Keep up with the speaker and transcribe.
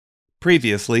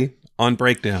Previously on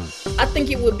Breakdown. I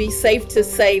think it would be safe to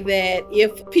say that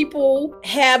if people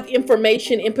have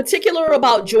information in particular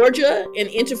about Georgia and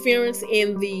interference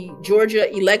in the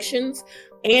Georgia elections,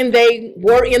 and they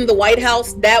were in the White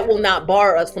House, that will not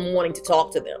bar us from wanting to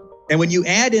talk to them. And when you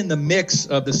add in the mix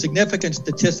of the significant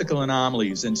statistical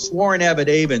anomalies and sworn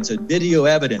affidavits and video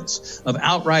evidence of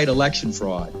outright election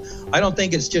fraud, I don't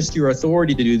think it's just your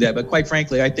authority to do that, but quite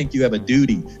frankly, I think you have a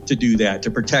duty to do that,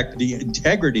 to protect the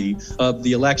integrity of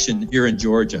the election here in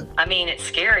Georgia. I mean, it's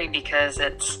scary because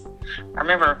I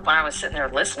remember when I was sitting there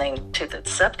listening to the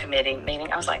subcommittee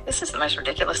meeting, I was like, this is the most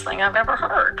ridiculous thing I've ever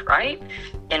heard, right?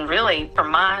 And really,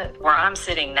 from where I'm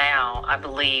sitting now, I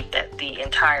believe that the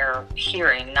entire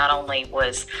hearing not only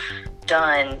was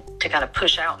done to kind of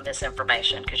push out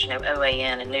misinformation, because,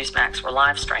 OAN and Newsmax were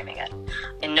live streaming it,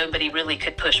 and nobody really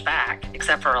could push back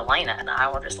except for Elena and I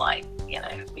were just like,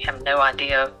 we have no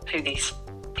idea who these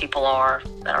people are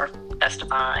that are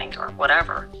testifying or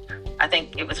whatever. I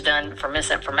think it was done for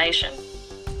misinformation.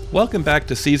 Welcome back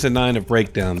to Season 9 of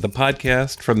Breakdown, the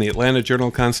podcast from the Atlanta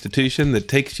Journal-Constitution that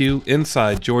takes you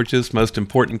inside Georgia's most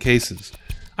important cases.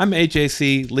 I'm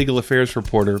AJC Legal Affairs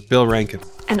reporter Bill Rankin.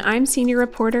 And I'm senior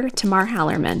reporter Tamar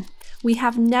Hallerman. We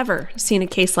have never seen a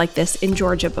case like this in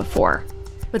Georgia before.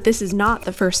 But this is not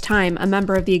the first time a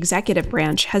member of the executive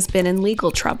branch has been in legal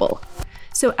trouble.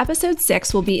 So Episode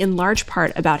 6 will be in large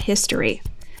part about history.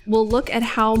 We'll look at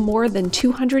how more than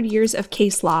 200 years of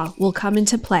case law will come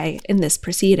into play in this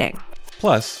proceeding.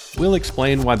 Plus, we'll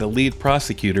explain why the lead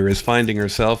prosecutor is finding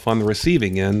herself on the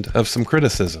receiving end of some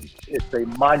criticism. It's a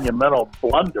monumental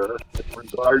blunder with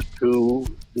regard to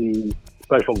the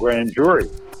special grand jury,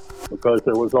 because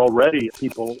there was already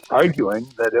people arguing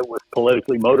that it was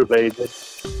politically motivated.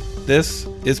 This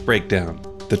is Breakdown,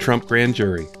 the Trump grand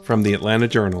jury from the Atlanta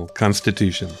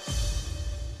Journal-Constitution.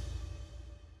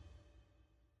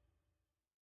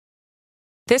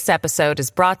 This episode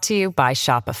is brought to you by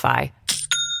Shopify.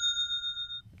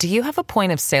 Do you have a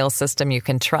point of sale system you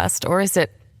can trust, or is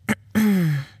it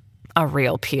a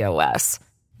real POS?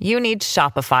 You need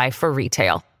Shopify for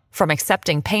retail. From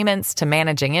accepting payments to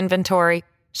managing inventory,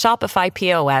 Shopify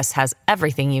POS has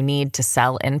everything you need to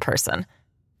sell in person.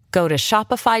 Go to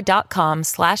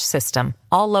shopify.com/system,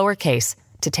 all lowercase,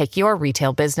 to take your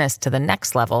retail business to the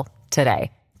next level today.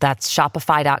 That's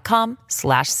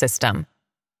shopify.com/system.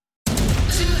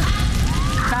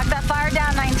 Knock that fire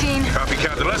down, 19. Copy,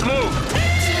 Captain. Let's move.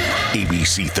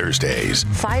 ABC Thursdays.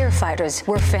 Firefighters,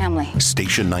 we're family.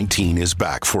 Station 19 is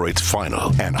back for its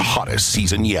final and hottest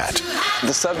season yet.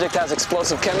 The subject has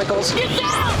explosive chemicals. Get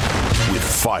down! With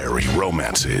fiery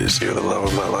romances. You're the love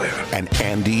of my life. And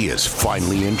Andy is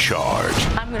finally in charge.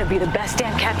 I'm going to be the best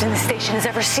damn captain the station has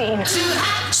ever seen.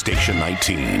 Station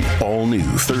 19. All new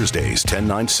Thursdays,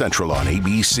 10/9 Central on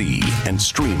ABC and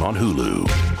stream on Hulu.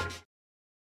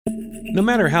 No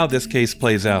matter how this case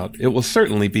plays out, it will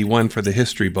certainly be one for the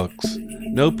history books.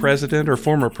 No president or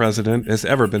former president has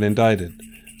ever been indicted.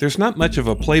 There's not much of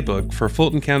a playbook for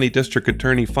Fulton County District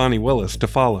Attorney Fani Willis to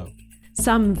follow.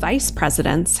 Some vice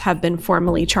presidents have been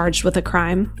formally charged with a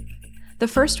crime. The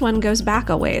first one goes back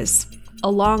a ways, a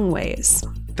long ways.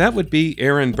 That would be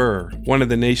Aaron Burr, one of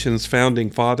the nation's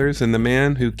founding fathers and the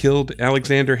man who killed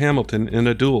Alexander Hamilton in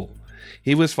a duel.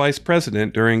 He was vice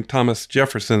president during Thomas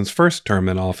Jefferson's first term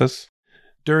in office.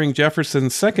 During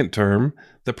Jefferson's second term,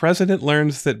 the president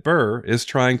learns that Burr is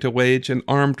trying to wage an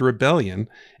armed rebellion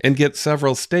and get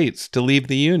several states to leave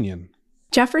the Union.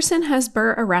 Jefferson has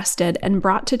Burr arrested and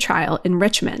brought to trial in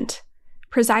Richmond.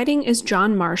 Presiding is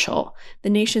John Marshall, the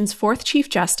nation's fourth Chief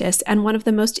Justice and one of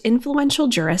the most influential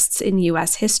jurists in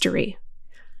U.S. history.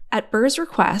 At Burr's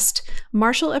request,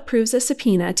 Marshall approves a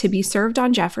subpoena to be served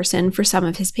on Jefferson for some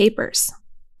of his papers.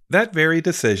 That very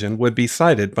decision would be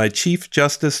cited by Chief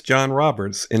Justice John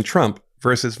Roberts in Trump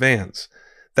v. Vance.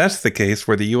 That's the case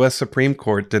where the U.S. Supreme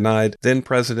Court denied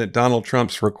then-President Donald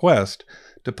Trump's request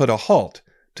to put a halt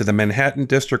to the Manhattan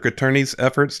District Attorney's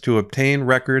efforts to obtain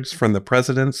records from the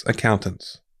president's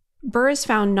accountants. Burr is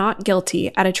found not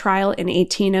guilty at a trial in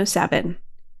 1807.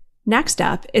 Next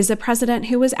up is a president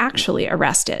who was actually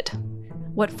arrested.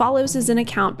 What follows is an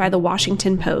account by the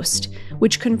Washington Post,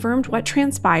 which confirmed what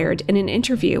transpired in an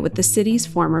interview with the city's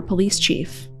former police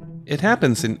chief. It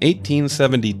happens in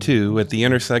 1872 at the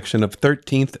intersection of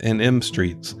 13th and M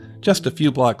Streets, just a few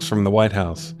blocks from the White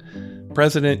House.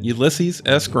 President Ulysses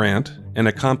S. Grant, an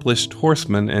accomplished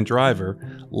horseman and driver,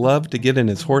 loved to get in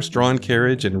his horse-drawn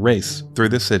carriage and race through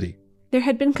the city. There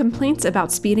had been complaints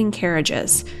about speeding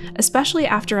carriages, especially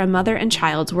after a mother and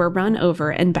child were run over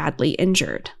and badly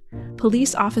injured.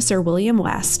 Police Officer William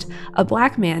West, a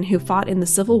black man who fought in the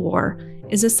Civil War,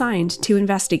 is assigned to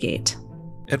investigate.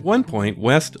 At one point,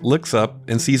 West looks up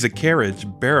and sees a carriage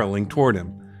barreling toward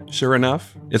him. Sure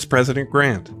enough, it's President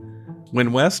Grant.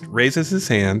 When West raises his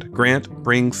hand, Grant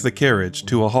brings the carriage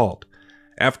to a halt.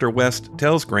 After West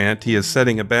tells Grant he is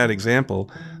setting a bad example,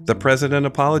 the president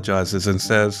apologizes and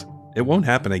says, "It won't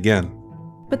happen again."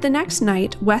 But the next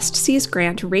night, West sees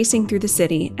Grant racing through the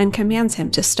city and commands him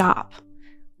to stop.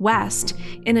 West,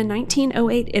 in a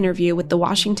 1908 interview with the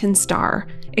Washington Star,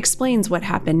 explains what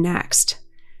happened next.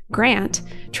 Grant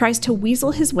tries to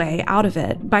weasel his way out of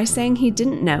it by saying he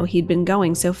didn't know he'd been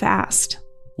going so fast.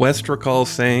 West recalls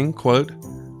saying, quote,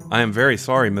 "I am very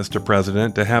sorry, Mr.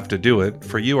 President, to have to do it,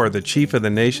 for you are the chief of the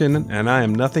nation and I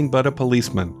am nothing but a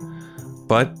policeman.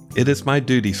 But it is my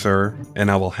duty, sir, and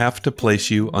I will have to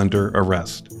place you under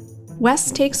arrest."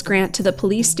 West takes Grant to the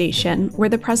police station where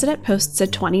the president posts a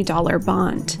 $20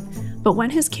 bond. But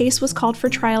when his case was called for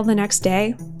trial the next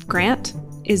day, Grant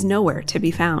is nowhere to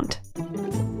be found.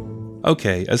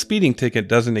 Okay, a speeding ticket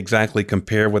doesn't exactly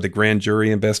compare with a grand jury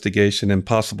investigation and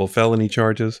possible felony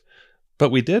charges,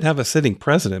 but we did have a sitting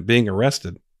president being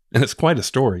arrested, and it's quite a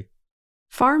story.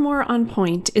 Far more on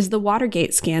point is the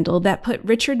Watergate scandal that put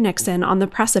Richard Nixon on the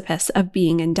precipice of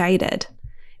being indicted.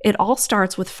 It all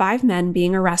starts with 5 men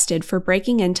being arrested for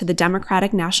breaking into the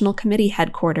Democratic National Committee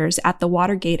headquarters at the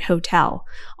Watergate Hotel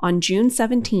on June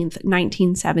 17,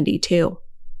 1972.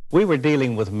 We were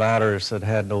dealing with matters that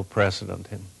had no precedent.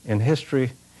 In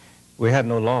history, we had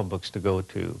no law books to go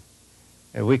to,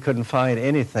 and we couldn't find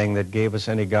anything that gave us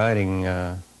any guiding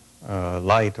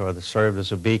light or that served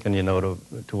as a beacon,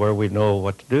 to where we'd know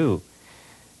what to do.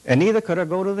 And neither could I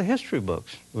go to the history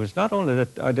books. It was not only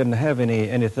that I didn't have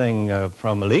anything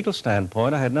from a legal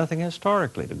standpoint, I had nothing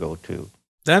historically to go to.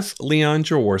 That's Leon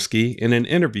Jaworski in an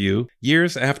interview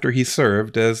years after he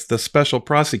served as the special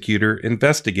prosecutor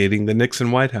investigating the Nixon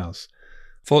White House.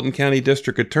 Fulton County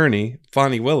District Attorney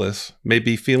Fani Willis may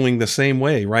be feeling the same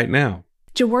way right now.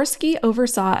 Jaworski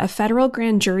oversaw a federal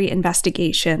grand jury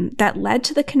investigation that led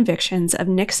to the convictions of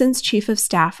Nixon's Chief of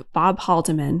Staff Bob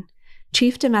Haldeman,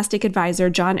 Chief Domestic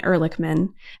Advisor John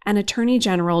Ehrlichman, and Attorney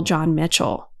General John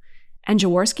Mitchell. And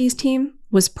Jaworski's team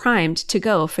was primed to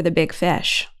go for the big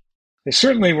fish. They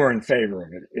certainly were in favor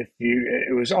of it.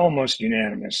 It was almost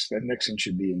unanimous that Nixon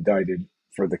should be indicted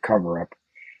for the cover-up.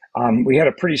 We had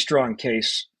a pretty strong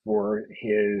case for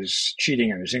his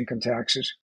cheating on his income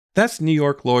taxes. That's New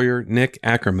York lawyer Nick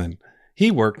Ackerman.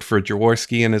 He worked for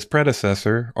Jaworski and his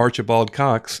predecessor, Archibald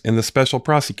Cox, in the special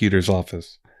prosecutor's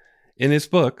office. In his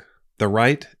book, The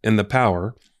Right and the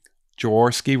Power,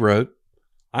 Jaworski wrote,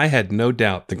 "I had no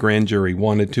doubt the grand jury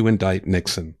wanted to indict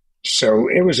Nixon." So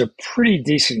it was a pretty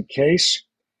decent case.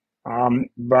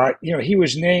 But, he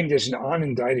was named as an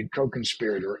unindicted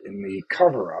co-conspirator in the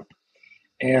cover-up.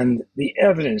 And the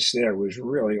evidence there was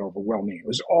really overwhelming. It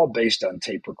was all based on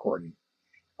tape recording,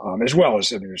 as well as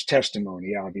there's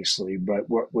testimony, obviously. But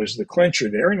what was the clincher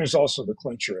there, and there's also the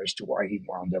clincher as to why he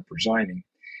wound up resigning,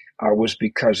 was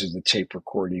because of the tape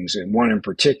recordings. And one in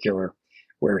particular,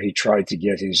 where he tried to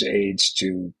get his aides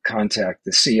to contact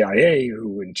the CIA,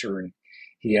 who in turn,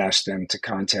 he asked them to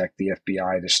contact the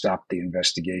FBI to stop the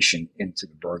investigation into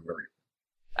the burglary.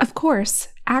 Of course,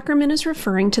 Ackerman is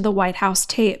referring to the White House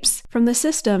tapes from the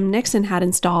system Nixon had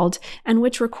installed and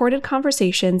which recorded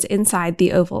conversations inside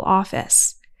the Oval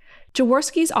Office.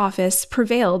 Jaworski's office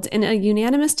prevailed in a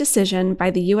unanimous decision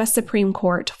by the U.S. Supreme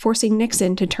Court, forcing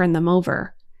Nixon to turn them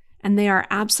over. And they are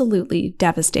absolutely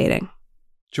devastating.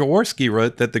 Jaworski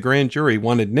wrote that the grand jury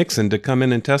wanted Nixon to come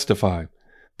in and testify,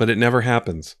 but it never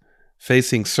happens.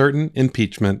 Facing certain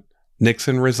impeachment,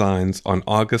 Nixon resigns on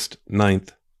August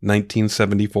 9th,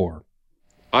 1974.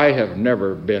 I have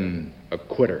never been a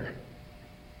quitter.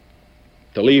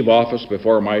 To leave office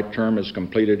before my term is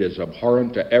completed is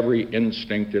abhorrent to every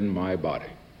instinct in my body.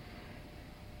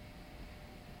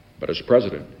 But as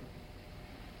president,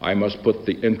 I must put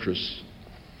the interests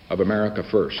of America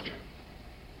first.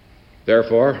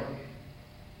 Therefore,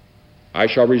 I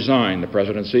shall resign the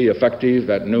presidency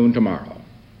effective at noon tomorrow.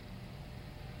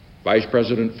 Vice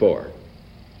President Ford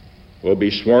will be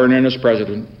sworn in as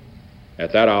president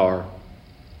at that hour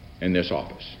in this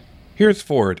office. Here's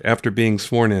Ford after being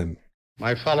sworn in.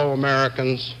 My fellow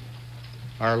Americans,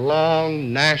 our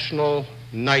long national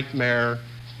nightmare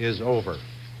is over.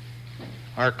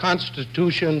 Our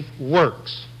Constitution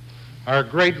works. Our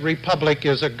great republic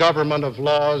is a government of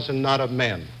laws and not of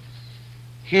men.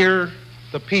 Here,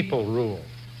 the people rule.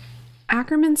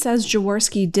 Ackerman says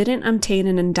Jaworski didn't obtain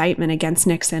an indictment against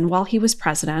Nixon while he was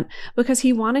president because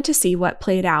he wanted to see what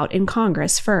played out in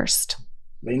Congress first.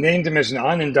 They named him as an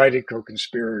unindicted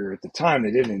co-conspirator at the time.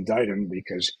 They didn't indict him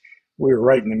because we were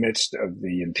right in the midst of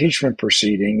the impeachment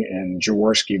proceeding, and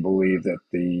Jaworski believed that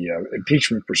the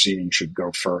impeachment proceeding should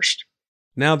go first.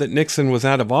 Now that Nixon was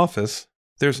out of office,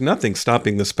 there's nothing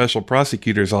stopping the special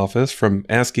prosecutor's office from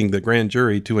asking the grand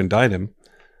jury to indict him.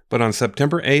 But on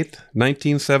September 8th,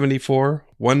 1974,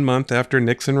 1 month after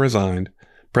Nixon resigned,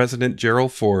 President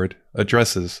Gerald Ford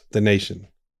addresses the nation.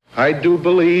 I do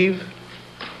believe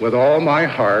with all my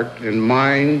heart and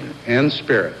mind and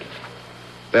spirit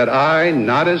that I,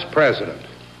 not as president,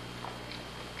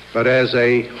 but as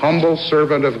a humble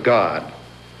servant of God,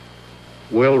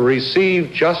 will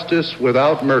receive justice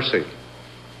without mercy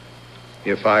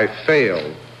if I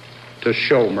fail to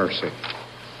show mercy.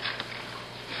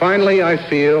 Finally, I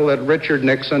feel that Richard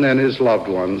Nixon and his loved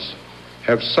ones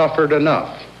have suffered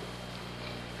enough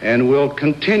and will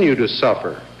continue to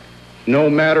suffer no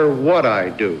matter what I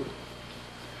do,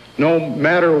 no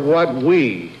matter what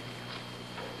we,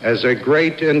 as a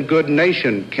great and good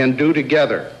nation, can do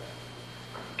together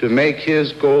to make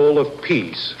his goal of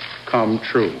peace come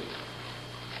true.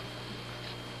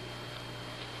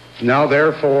 Now,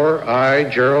 therefore, I,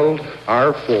 Gerald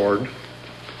R. Ford,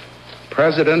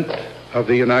 President of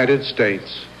the United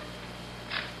States,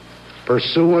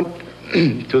 pursuant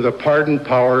to the pardon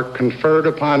power conferred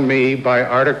upon me by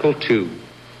Article 2,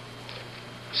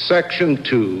 Section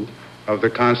 2 of the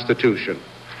Constitution,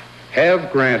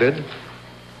 have granted,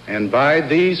 and by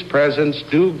these presents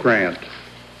do grant,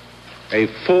 a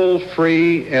full,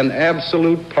 free, and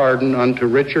absolute pardon unto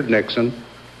Richard Nixon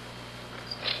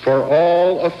for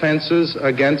all offenses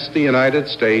against the United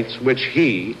States which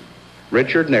he,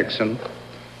 Richard Nixon,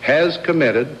 has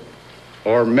committed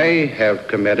or may have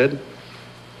committed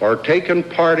or taken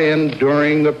part in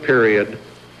during the period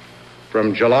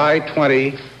from July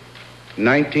 20,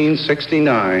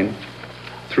 1969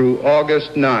 through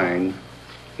August 9,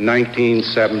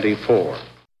 1974.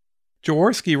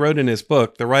 Jaworski wrote in his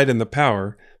book, The Right and the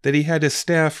Power, that he had his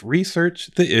staff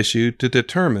research the issue to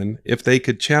determine if they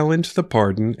could challenge the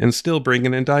pardon and still bring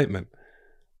an indictment.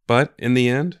 But in the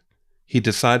end, he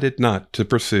decided not to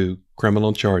pursue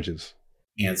criminal charges.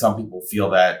 And some people feel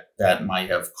that that might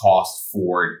have cost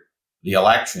Ford the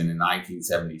election in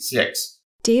 1976.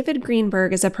 David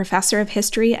Greenberg is a professor of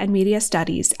history and media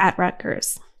studies at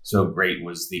Rutgers. So great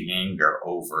was the anger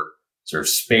over sort of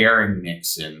sparing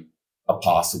Nixon a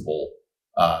possible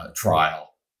trial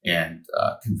and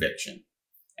conviction.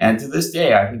 And to this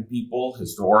day, I think people,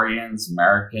 historians,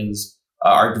 Americans,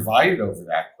 are divided over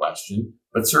that question.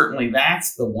 But certainly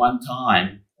that's the one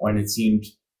time when it seemed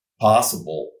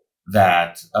possible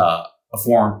that a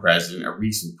former president, a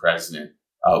recent president,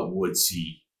 would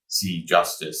see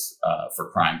justice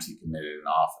for crimes he committed in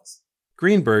office.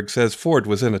 Greenberg says Ford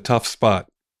was in a tough spot.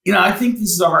 You know, I think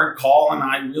this is a hard call, and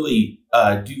I really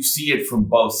do see it from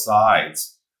both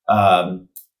sides.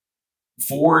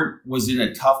 Ford was in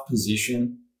a tough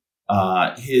position.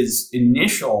 His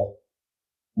initial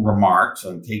remarks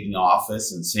on taking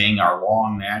office and saying our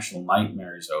long national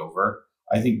nightmare is over,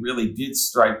 I think really did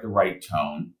strike the right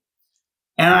tone.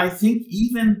 And I think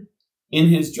even in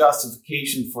his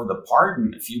justification for the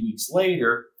pardon a few weeks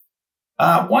later,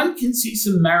 one can see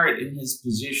some merit in his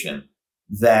position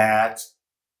that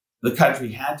the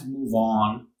country had to move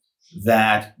on,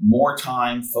 that more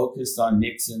time focused on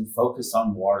Nixon, focused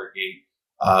on Watergate,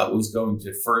 was going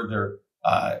to further,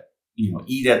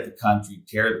 eat at the country,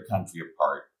 tear the country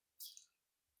apart.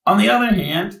 On the other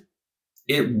hand,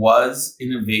 it was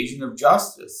an evasion of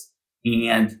justice,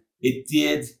 and it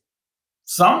did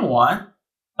somewhat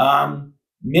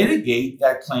mitigate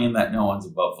that claim that no one's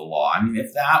above the law. I mean,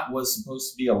 if that was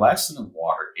supposed to be a lesson of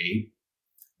Watergate,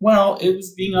 well, it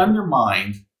was being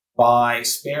undermined by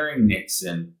sparing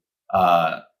Nixon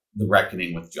the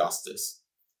reckoning with justice.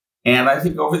 And I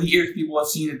think over the years, people have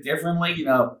seen it differently. You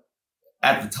know,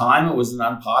 at the time, it was an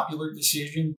unpopular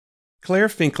decision. Claire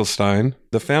Finkelstein,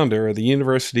 the founder of the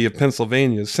University of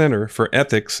Pennsylvania's Center for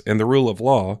Ethics and the Rule of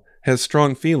Law, has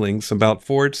strong feelings about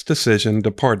Ford's decision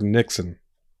to pardon Nixon.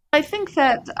 I think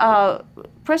that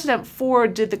President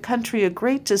Ford did the country a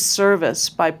great disservice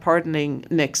by pardoning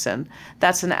Nixon.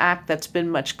 That's an act that's been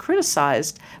much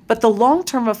criticized, but the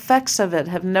long-term effects of it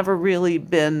have never really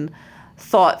been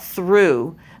thought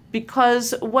through,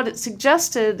 because what it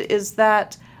suggested is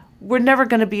that we're never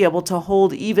going to be able to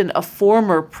hold even a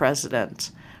former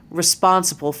president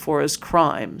responsible for his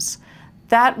crimes.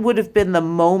 That would have been the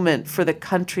moment for the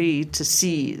country to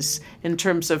seize in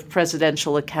terms of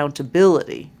presidential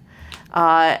accountability.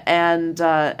 And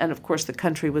of course, the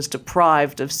country was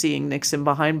deprived of seeing Nixon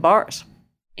behind bars.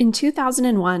 In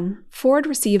 2001, Ford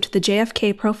received the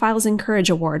JFK Profiles in Courage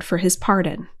Award for his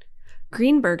pardon.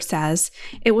 Greenberg says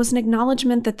it was an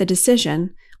acknowledgement that the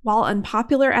decision, while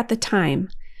unpopular at the time,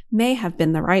 may have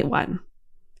been the right one.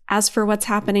 As for what's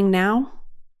happening now?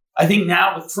 I think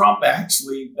now with Trump,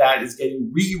 actually, that is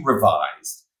getting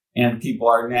re-revised. And people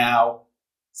are now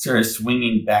sort of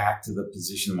swinging back to the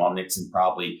position while Nixon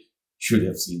probably should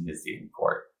have seen his day in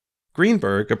court.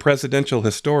 Greenberg, a presidential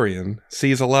historian,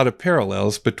 sees a lot of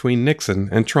parallels between Nixon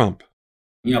and Trump.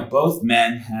 You know, both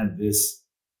men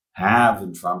have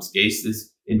in Trump's case,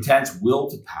 this intense will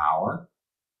to power,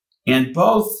 and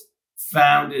both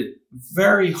found it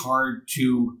very hard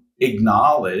to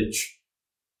acknowledge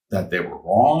that they were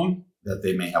wrong, that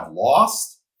they may have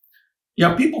lost. You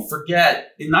know, people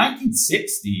forget in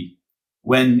 1960,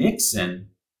 when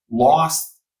Nixon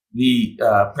lost the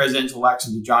presidential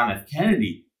election to John F.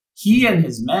 Kennedy, he and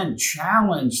his men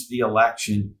challenged the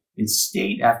election in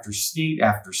state after state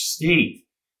after state.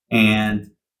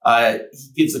 And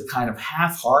he gives a kind of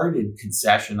half-hearted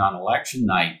concession on election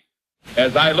night.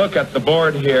 As I look at the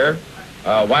board here,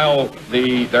 while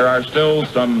there are still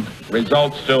some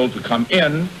results still to come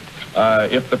in,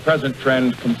 if the present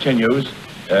trend continues,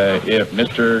 if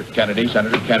Mr. Kennedy,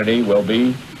 Senator Kennedy, will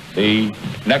be the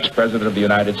next president of the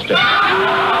United States.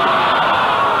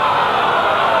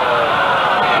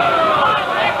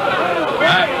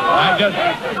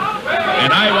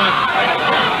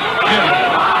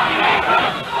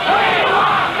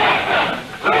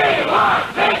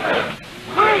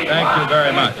 Thank you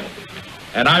very much.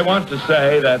 And I want to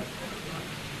say that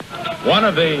one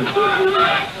of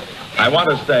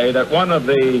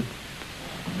the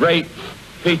great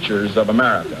features of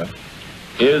America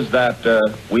is that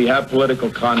we have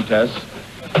political contests,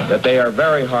 that they are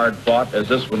very hard fought, as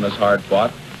this one is hard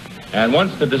fought. And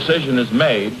once the decision is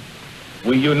made,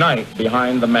 we unite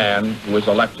behind the man who is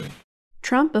elected.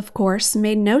 Trump, of course,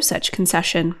 made no such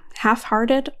concession,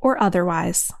 half-hearted or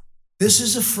otherwise. This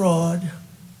is a fraud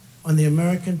on the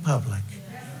American public.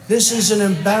 This is an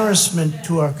embarrassment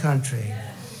to our country.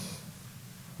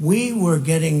 We were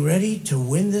getting ready to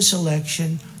win this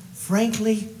election.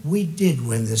 Frankly, we did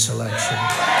win this election.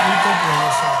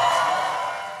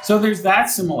 So there's that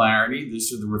similarity. There's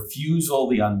the refusal,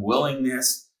 the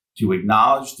unwillingness to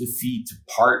acknowledge defeat, to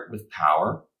part with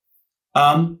power.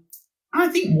 I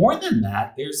think more than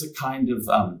that, there's a kind of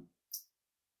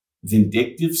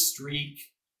vindictive streak,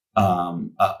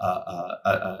 an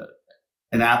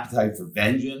appetite for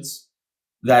vengeance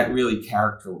that really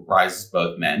characterizes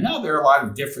both men. Now, there are a lot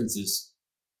of differences,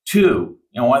 too.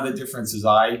 You know, one of the differences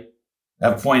I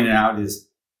have pointed out is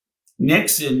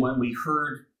Nixon, when we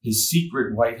heard his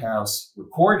secret White House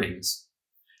recordings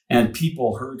and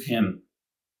people heard him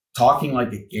talking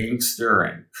like a gangster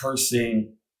and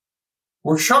cursing,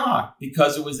 were shocked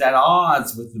because it was at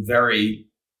odds with the very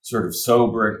sort of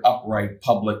sober and upright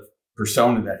public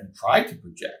persona that he tried to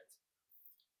project.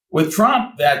 With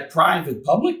Trump, that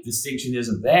private-public distinction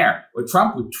isn't there. What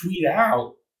Trump would tweet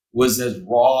out was as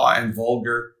raw and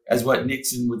vulgar as what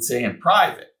Nixon would say in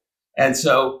private. And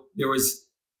so there was,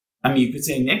 you could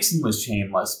say Nixon was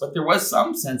shameless, but there was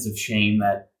some sense of shame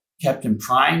that kept him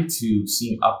trying to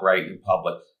seem upright in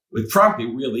public. With Trump, it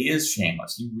really is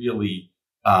shameless. He really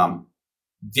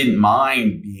didn't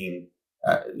mind being,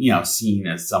 seen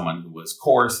as someone who was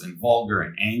coarse and vulgar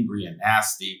and angry and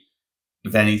nasty.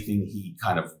 If anything, he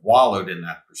kind of wallowed in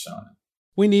that persona.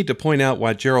 We need to point out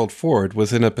why Gerald Ford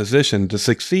was in a position to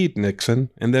succeed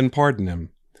Nixon and then pardon him.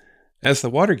 As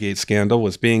the Watergate scandal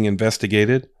was being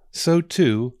investigated, so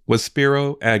too was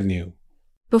Spiro Agnew.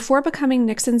 Before becoming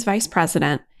Nixon's vice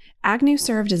president, Agnew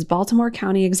served as Baltimore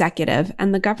County executive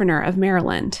and the governor of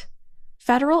Maryland.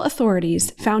 Federal authorities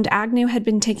found Agnew had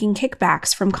been taking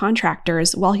kickbacks from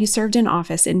contractors while he served in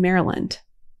office in Maryland.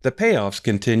 The payoffs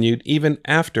continued even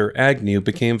after Agnew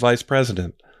became vice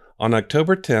president. On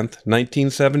October 10,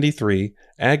 1973,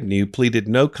 Agnew pleaded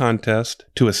no contest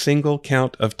to a single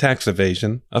count of tax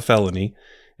evasion, a felony,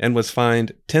 and was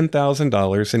fined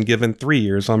 $10,000 and given 3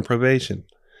 years on probation.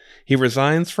 He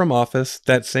resigns from office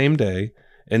that same day,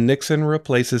 and Nixon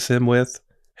replaces him with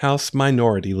House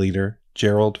Minority Leader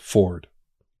Gerald Ford.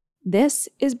 This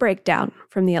is Breakdown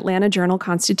from the Atlanta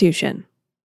Journal-Constitution.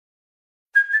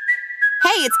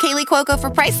 Hey, it's Kaylee Cuoco for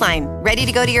Priceline. Ready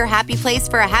to go to your happy place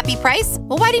for a happy price?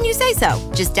 Well, why didn't you say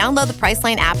so? Just download the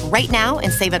Priceline app right now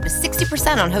and save up to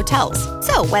 60% on hotels.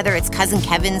 So whether it's Cousin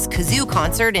Kevin's Kazoo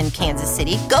Concert in Kansas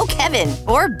City, go Kevin,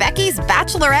 or Becky's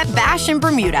Bachelorette Bash in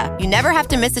Bermuda, you never have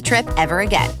to miss a trip ever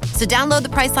again. So download the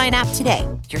Priceline app today.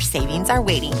 Your savings are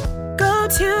waiting. Go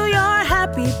to your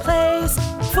happy place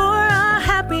for a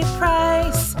happy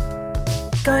price.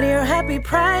 Go to your happy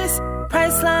price,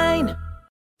 Priceline.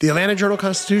 The Atlanta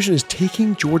Journal-Constitution is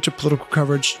taking Georgia political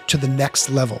coverage to the next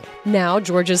level. Now,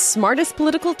 Georgia's smartest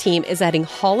political team is adding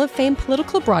Hall of Fame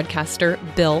political broadcaster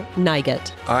Bill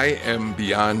Nigut. I am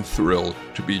beyond thrilled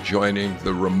to be joining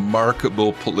the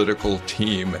remarkable political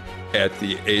team at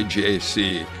the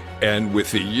AJC. And with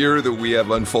the year that we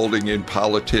have unfolding in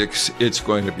politics, it's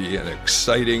going to be an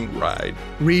exciting ride.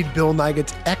 Read Bill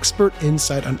Nigut's expert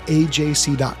insight on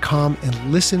AJC.com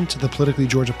and listen to the Politically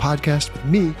Georgia podcast with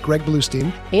me, Greg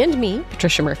Bluestein. And me,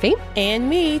 Patricia Murphy. And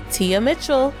me, Tia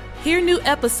Mitchell. Hear new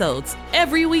episodes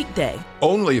every weekday.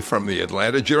 Only from the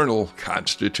Atlanta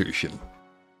Journal-Constitution.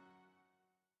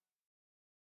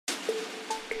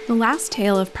 The last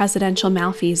tale of presidential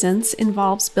malfeasance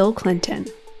involves Bill Clinton.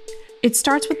 It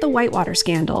starts with the Whitewater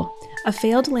scandal, a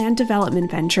failed land development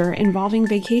venture involving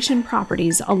vacation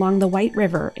properties along the White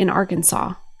River in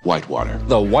Arkansas. Whitewater.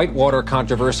 The Whitewater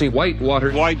controversy.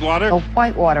 Whitewater. The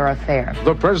Whitewater affair.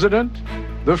 The president,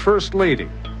 the first lady,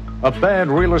 a bad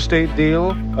real estate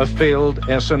deal, a failed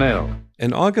SNL.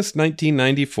 In August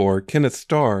 1994, Kenneth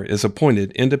Starr is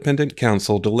appointed independent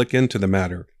counsel to look into the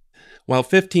matter. While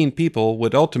 15 people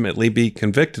would ultimately be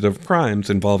convicted of crimes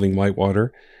involving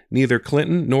Whitewater, neither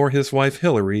Clinton nor his wife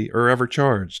Hillary are ever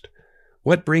charged.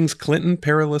 What brings Clinton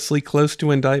perilously close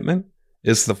to indictment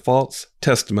is the false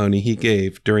testimony he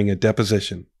gave during a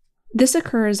deposition. This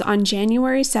occurs on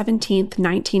January 17,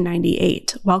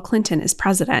 1998, while Clinton is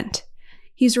president.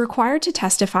 He's required to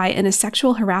testify in a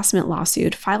sexual harassment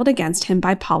lawsuit filed against him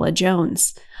by Paula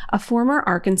Jones, a former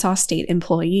Arkansas state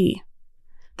employee.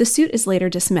 The suit is later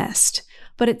dismissed,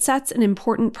 but it sets an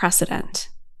important precedent.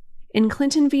 In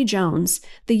Clinton v. Jones,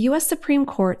 the U.S. Supreme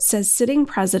Court says sitting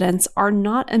presidents are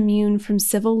not immune from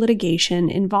civil litigation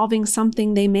involving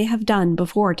something they may have done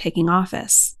before taking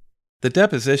office. The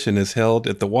deposition is held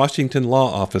at the Washington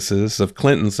law offices of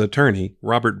Clinton's attorney,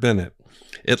 Robert Bennett.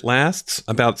 It lasts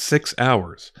about 6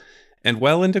 hours, and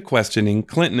well into questioning,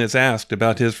 Clinton is asked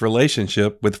about his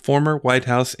relationship with former White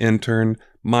House intern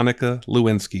Monica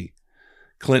Lewinsky.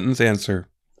 Clinton's answer: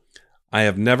 I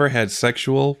have never had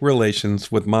sexual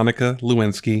relations with Monica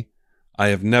Lewinsky. I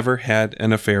have never had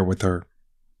an affair with her.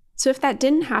 So if that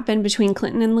didn't happen between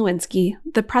Clinton and Lewinsky,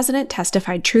 the president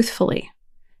testified truthfully.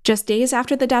 Just days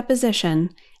after the deposition,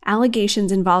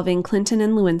 allegations involving Clinton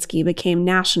and Lewinsky became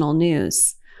national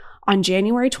news. On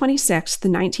January 26,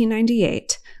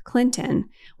 1998, Clinton,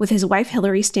 with his wife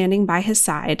Hillary standing by his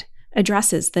side,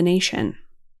 addresses the nation.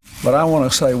 But I want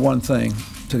to say one thing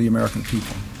to the American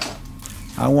people.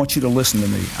 I want you to listen to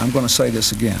me. I'm going to say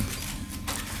this again.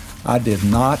 I did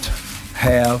not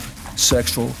have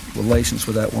sexual relations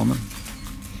with that woman,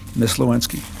 Miss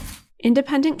Lewinsky.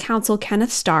 Independent counsel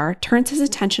Kenneth Starr turns his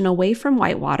attention away from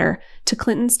Whitewater to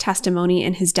Clinton's testimony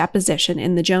in his deposition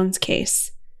in the Jones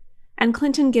case. And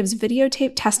Clinton gives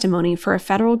videotaped testimony for a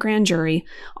federal grand jury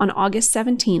on August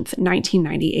 17,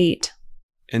 1998.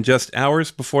 And just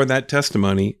hours before that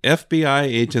testimony, FBI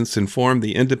agents informed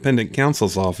the independent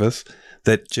counsel's office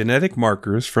that genetic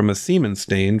markers from a semen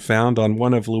stain found on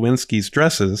one of Lewinsky's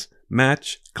dresses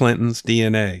match Clinton's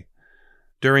DNA.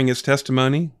 During his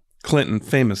testimony, Clinton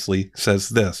famously says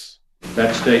this: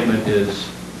 That statement is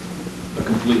a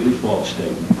completely false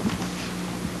statement.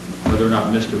 Whether or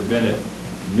not Mr. Bennett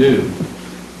knew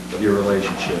of your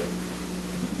relationship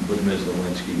with Ms.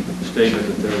 Lewinsky, the statement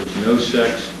that there was no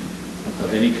sex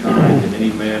of any kind, in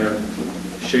any manner,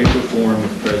 shape, or form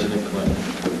with President Clinton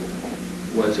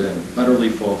was an utterly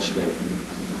false statement.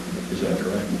 Is that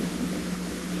correct?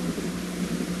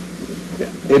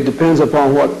 It depends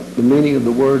upon what the meaning of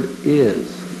the word is.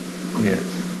 Yes.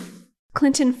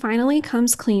 Clinton finally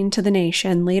comes clean to the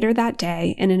nation later that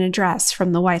day in an address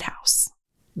from the White House.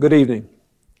 Good evening.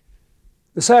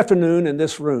 This afternoon in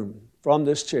this room, from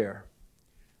this chair,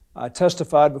 I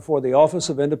testified before the Office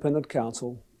of Independent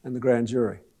Counsel and the grand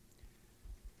jury.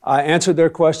 I answered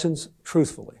their questions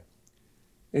truthfully,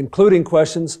 including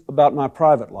questions about my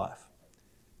private life,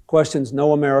 questions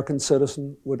no American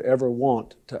citizen would ever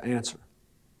want to answer.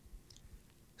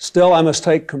 Still, I must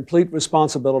take complete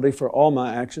responsibility for all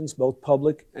my actions, both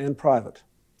public and private.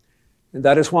 And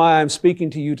that is why I am speaking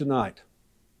to you tonight.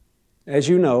 As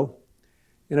you know,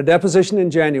 in a deposition in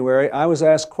January, I was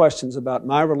asked questions about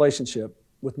my relationship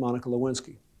with Monica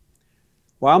Lewinsky.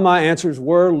 While my answers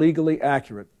were legally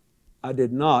accurate, I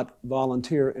did not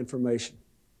volunteer information.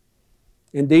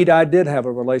 Indeed, I did have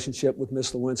a relationship with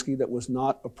Ms. Lewinsky that was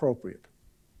not appropriate.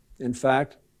 In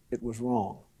fact, it was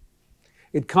wrong.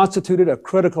 It constituted a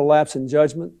critical lapse in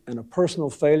judgment and a personal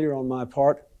failure on my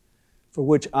part, for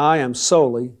which I am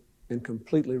solely and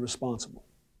completely responsible.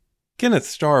 Kenneth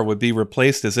Starr would be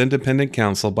replaced as independent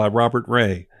counsel by Robert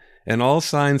Ray, and all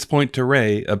signs point to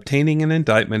Wray obtaining an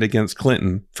indictment against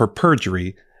Clinton for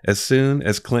perjury as soon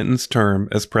as Clinton's term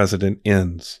as president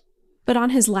ends. But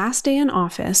on his last day in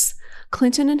office,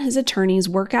 Clinton and his attorneys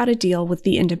work out a deal with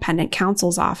the independent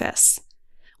counsel's office.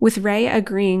 With Wray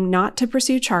agreeing not to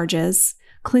pursue charges,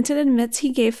 Clinton admits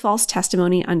he gave false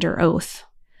testimony under oath.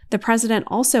 The president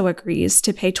also agrees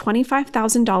to pay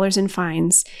 $25,000 in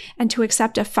fines and to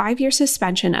accept a 5-year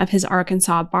suspension of his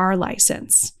Arkansas bar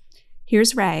license.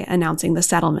 Here's Wray announcing the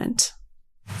settlement.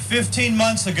 15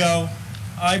 months ago,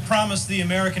 I promised the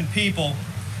American people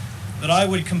that I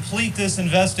would complete this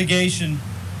investigation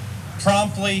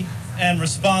promptly and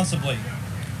responsibly.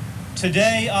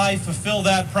 Today, I fulfill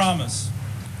that promise.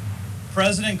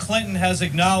 President Clinton has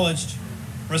acknowledged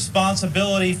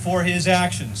responsibility for his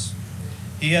actions.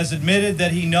 He has admitted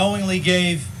that he knowingly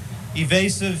gave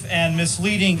evasive and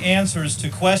misleading answers to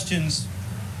questions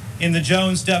in the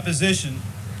Jones deposition,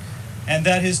 and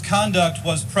that his conduct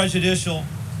was prejudicial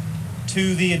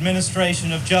to the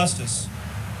administration of justice.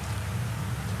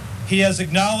 He has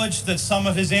acknowledged that some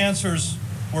of his answers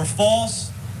were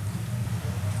false.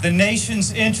 The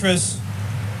nation's interests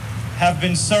have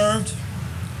been served,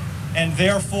 and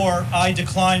therefore I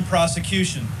decline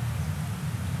prosecution.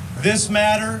 This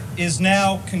matter is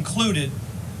now concluded.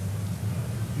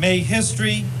 May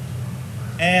history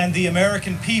and the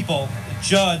American people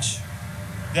judge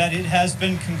that it has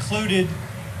been concluded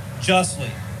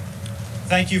justly.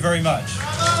 Thank you very much.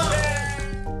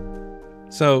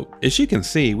 So, as you can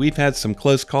see, we've had some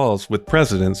close calls with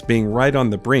presidents being right on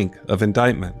the brink of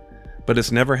indictment, but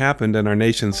it's never happened in our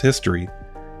nation's history.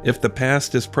 If the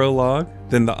past is prologue,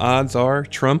 then the odds are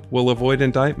Trump will avoid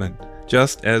indictment,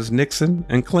 just as Nixon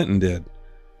and Clinton did.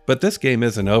 But this game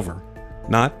isn't over,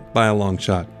 not by a long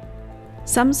shot.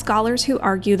 Some scholars who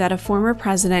argue that a former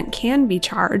president can be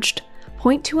charged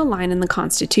point to a line in the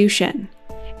Constitution.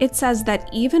 It says that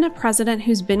even a president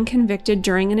who's been convicted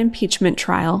during an impeachment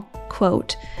trial,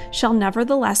 quote, shall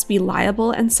nevertheless be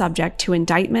liable and subject to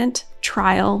indictment,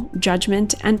 trial,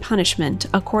 judgment, and punishment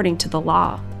according to the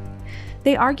law.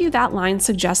 They argue that line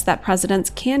suggests that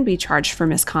presidents can be charged for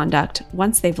misconduct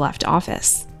once they've left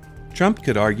office. Trump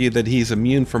could argue that he's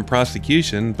immune from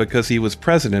prosecution because he was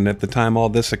president at the time all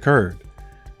this occurred.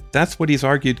 That's what he's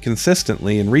argued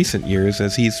consistently in recent years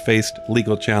as he's faced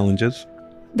legal challenges.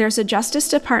 There's a Justice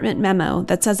Department memo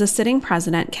that says a sitting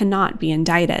president cannot be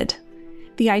indicted.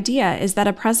 The idea is that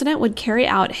a president would carry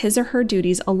out his or her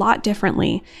duties a lot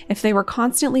differently if they were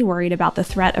constantly worried about the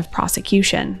threat of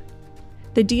prosecution.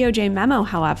 The DOJ memo,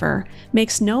 however,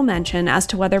 makes no mention as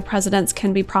to whether presidents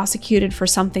can be prosecuted for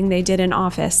something they did in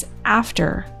office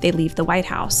after they leave the White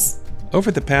House. Over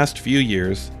the past few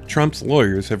years, Trump's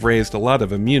lawyers have raised a lot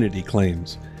of immunity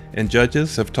claims, and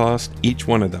judges have tossed each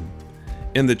one of them.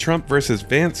 In the Trump versus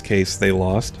Vance case they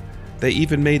lost, they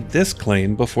even made this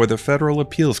claim before the federal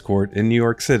appeals court in New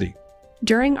York City.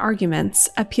 During arguments,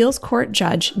 appeals court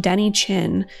judge Denny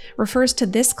Chin refers to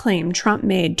this claim Trump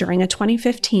made during a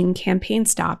 2015 campaign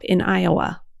stop in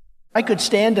Iowa. I could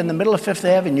stand in the middle of Fifth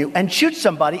Avenue and shoot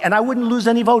somebody and I wouldn't lose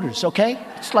any voters, okay?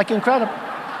 It's like incredible.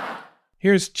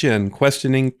 Here's Chin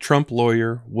questioning Trump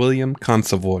lawyer William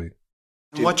Consovoy.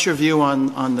 What's your view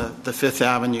on the Fifth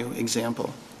Avenue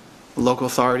example? Local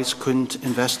authorities couldn't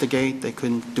investigate, they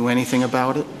couldn't do anything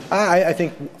about it? I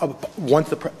think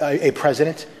once a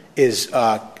president is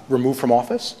removed from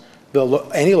office,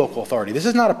 any local authority. This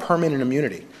is not a permanent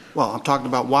immunity. Well, I'm talking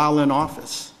about while in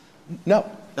office.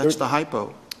 No. That's the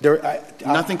hypo.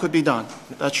 Nothing could be done.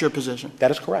 That's your position.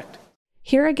 That is correct.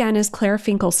 Here again is Claire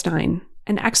Finkelstein,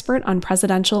 an expert on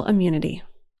presidential immunity.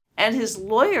 And his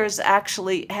lawyers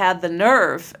actually had the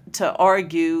nerve to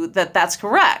argue that that's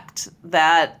correct,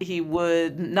 that he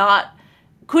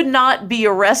could not be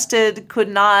arrested, could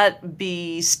not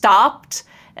be stopped,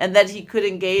 and that he could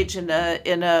engage in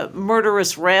a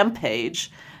murderous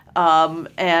rampage,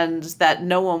 and that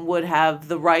no one would have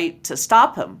the right to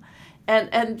stop him.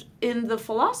 And in the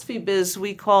philosophy biz,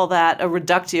 we call that a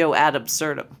reductio ad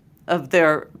absurdum of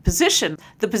their position.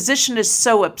 The position is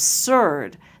so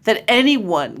absurd that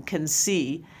anyone can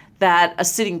see that a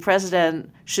sitting president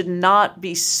should not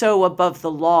be so above the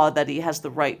law that he has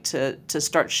the right to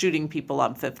start shooting people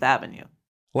on Fifth Avenue.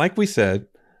 Like we said,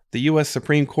 the U.S.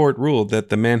 Supreme Court ruled that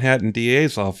the Manhattan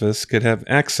DA's office could have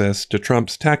access to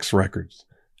Trump's tax records.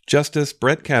 Justice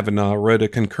Brett Kavanaugh wrote a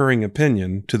concurring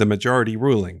opinion to the majority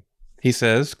ruling. He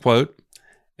says, quote,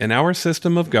 "In our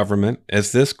system of government,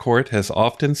 as this court has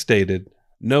often stated,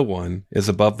 no one is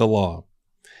above the law."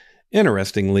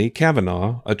 Interestingly,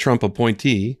 Kavanaugh, a Trump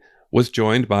appointee, was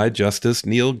joined by Justice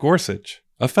Neil Gorsuch,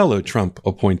 a fellow Trump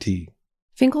appointee.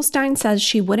 Finkelstein says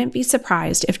she wouldn't be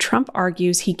surprised if Trump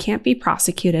argues he can't be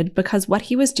prosecuted because what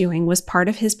he was doing was part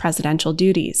of his presidential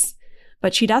duties.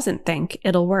 But she doesn't think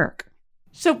it'll work.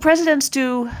 So presidents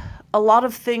do a lot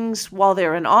of things while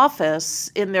they're in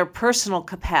office in their personal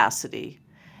capacity.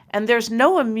 And there's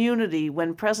no immunity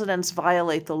when presidents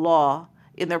violate the law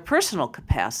in their personal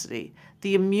capacity.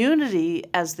 The immunity,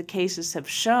 as the cases have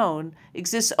shown,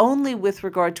 exists only with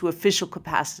regard to official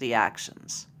capacity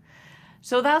actions.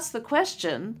 So that's the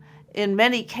question. In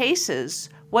many cases,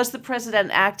 was the president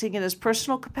acting in his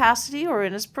personal capacity or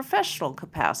in his professional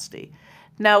capacity?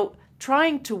 Now,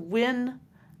 trying to win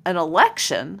an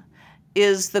election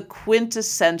is the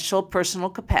quintessential personal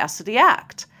capacity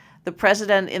act. The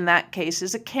president in that case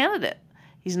is a candidate.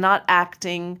 He's not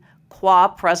acting qua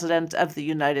president of the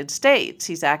United States.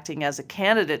 He's acting as a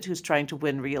candidate who's trying to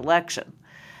win re-election.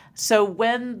 So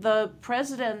when the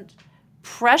president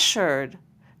pressured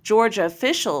Georgia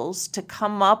officials to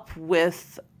come up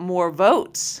with more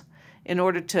votes in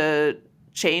order to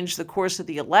change the course of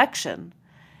the election,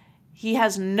 he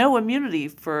has no immunity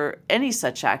for any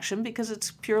such action because it's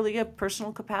purely a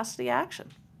personal capacity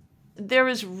action. There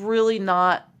is really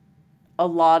not a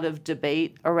lot of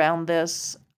debate around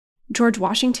this. George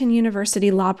Washington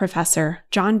University law professor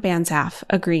John Banzhaf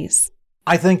agrees.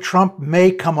 I think Trump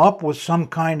may come up with some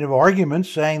kind of argument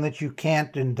saying that you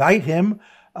can't indict him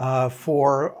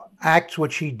for acts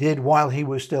which he did while he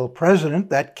was still president.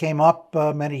 That came up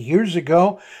many years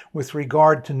ago with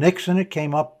regard to Nixon. It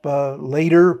came up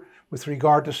later with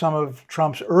regard to some of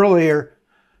Trump's earlier,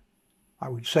 I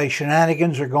would say,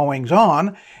 shenanigans or goings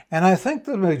on. And I think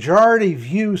the majority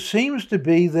view seems to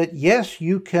be that, yes,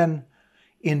 you can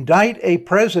indict a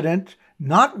president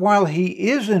not while he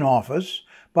is in office,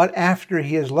 but after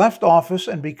he has left office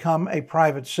and become a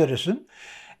private citizen.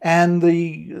 And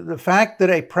the fact that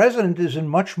a president is in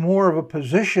much more of a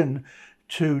position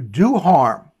to do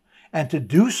harm and to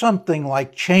do something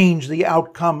like change the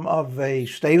outcome of a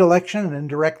state election and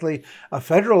indirectly a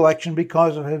federal election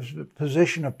because of his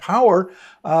position of power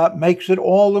makes it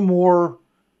all the more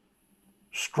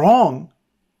strong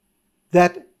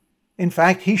that, in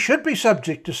fact, he should be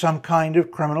subject to some kind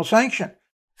of criminal sanction.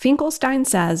 Finkelstein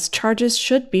says charges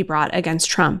should be brought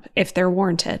against Trump if they're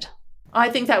warranted. I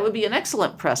think that would be an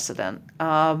excellent precedent.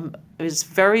 It is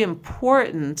very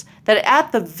important that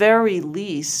at the very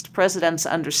least, presidents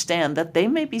understand that they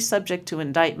may be subject to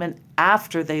indictment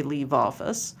after they leave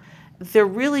office. There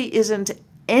really isn't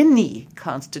any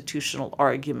constitutional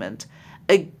argument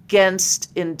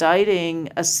against indicting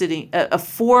a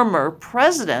former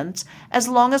president as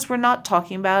long as we're not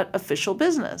talking about official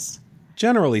business.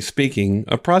 Generally speaking,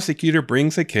 a prosecutor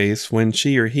brings a case when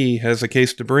she or he has a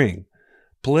case to bring.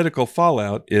 Political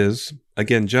fallout is,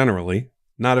 again generally,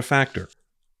 not a factor.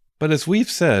 But as we've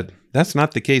said, that's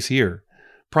not the case here.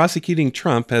 Prosecuting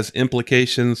Trump has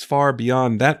implications far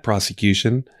beyond that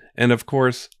prosecution, and of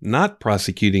course, not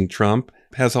prosecuting Trump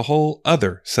has a whole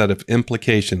other set of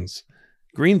implications.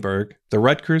 Greenberg, the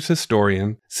Rutgers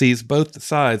historian, sees both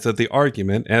sides of the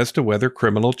argument as to whether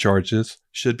criminal charges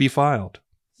should be filed.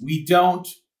 We don't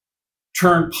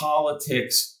turn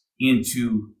politics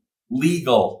into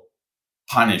legal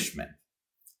punishment.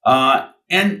 And,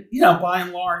 by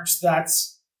and large,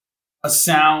 that's a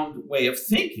sound way of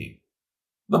thinking.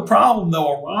 The problem,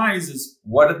 though, arises,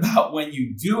 what about when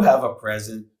you do have a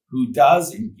president who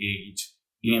does engage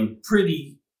in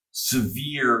pretty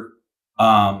severe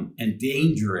and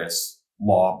dangerous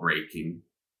law breaking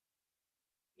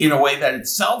in a way that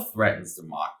itself threatens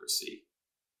democracy?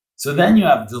 So then you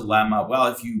have a dilemma.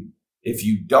 Well, if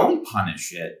you don't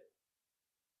punish it,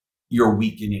 you're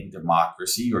weakening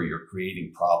democracy or you're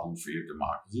creating problems for your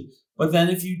democracy. But then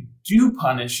if you do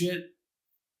punish it,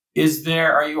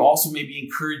 are you also maybe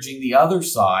encouraging the other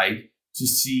side to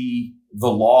see the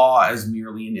law as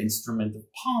merely an instrument of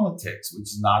politics, which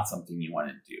is not something you want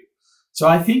to do? So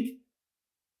I think,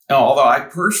 although I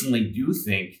personally do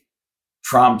think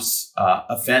Trump's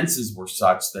offenses were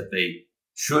such that they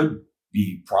should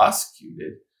be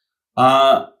prosecuted,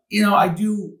 I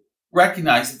do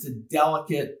recognize it's a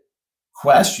delicate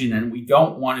question, and we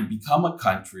don't want to become a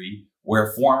country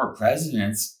where former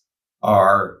presidents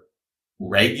are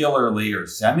regularly or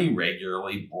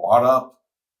semi-regularly brought up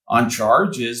on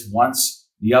charges once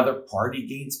the other party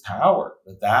gains power.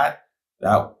 That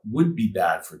would be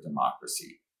bad for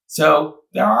democracy. So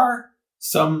there are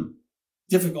some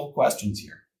difficult questions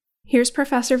here. Here's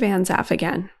Professor Banzhaf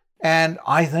again. And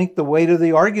I think the weight of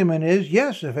the argument is,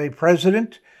 yes, if a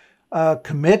president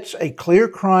commits a clear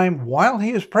crime while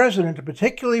he is president,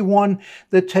 particularly one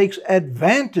that takes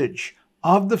advantage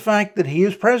of the fact that he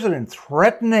is president,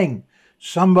 threatening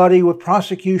somebody with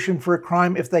prosecution for a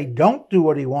crime, if they don't do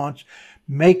what he wants,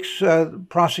 makes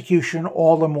prosecution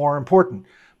all the more important.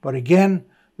 But again,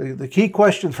 the key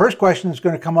question, the first question that's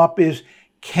going to come up is,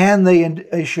 can they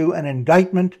issue an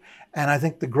indictment? And I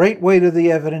think the great weight of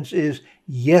the evidence is,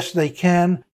 yes, they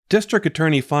can. District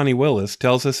Attorney Fani Willis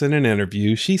tells us in an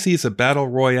interview she sees a battle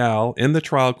royale in the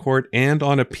trial court and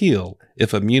on appeal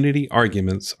if immunity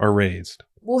arguments are raised.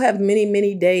 We'll have many,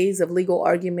 many days of legal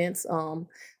arguments.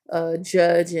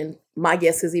 Judge, and my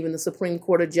guess is even the Supreme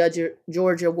Court of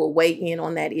Georgia will weigh in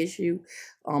on that issue.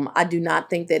 I do not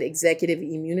think that executive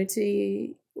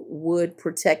immunity would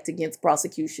protect against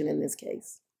prosecution in this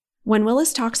case. When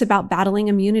Willis talks about battling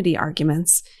immunity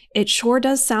arguments, it sure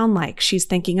does sound like she's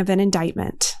thinking of an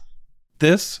indictment.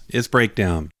 This is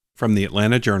Breakdown from the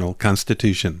Atlanta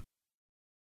Journal-Constitution.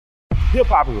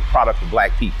 Hip-hop is a product of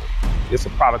black people. It's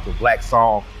a product of black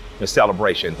song and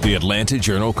celebration. The Atlanta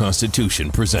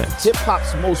Journal-Constitution presents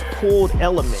hip-hop's most pulled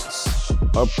elements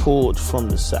are pulled from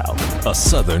the South. A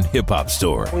Southern hip-hop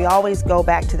story. We always go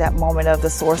back to that moment of the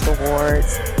Source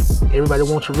Awards. Everybody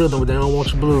wants your rhythm, but they don't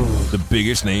want your blues. The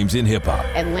biggest names in hip-hop.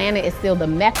 Atlanta is still the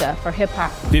mecca for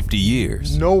hip-hop. 50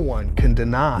 years. No one can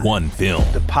deny one film.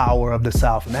 The power of the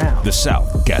South now. The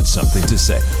South got something to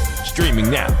say. Streaming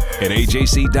now at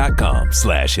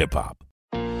ajc.com/hiphop.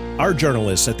 Our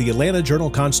journalists at the Atlanta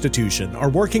Journal-Constitution are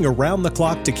working around the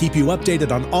clock to keep you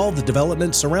updated on all the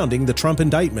developments surrounding the Trump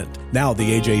indictment. Now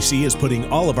the AJC is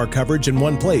putting all of our coverage in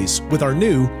one place with our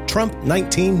new Trump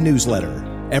 19 newsletter.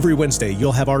 Every Wednesday,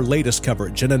 you'll have our latest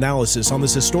coverage and analysis on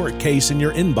this historic case in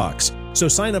your inbox. So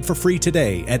sign up for free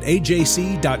today at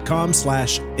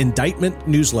ajc.com/indictment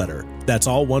newsletter. That's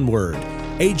all one word.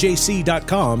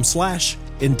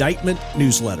 ajc.com/indictment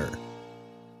newsletter.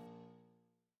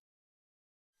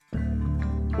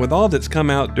 With all that's come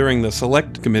out during the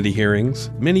Select Committee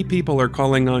hearings, many people are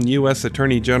calling on U.S.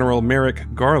 Attorney General Merrick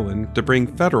Garland to bring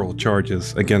federal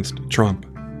charges against Trump.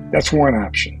 That's one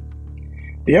option.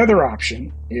 The other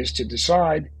option is to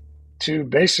decide to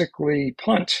basically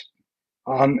punt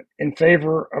in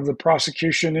favor of the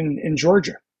prosecution in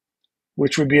Georgia,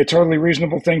 which would be a totally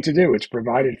reasonable thing to do. It's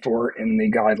provided for in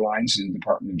the guidelines in the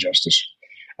Department of Justice.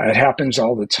 It happens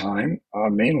all the time,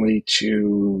 mainly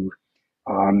to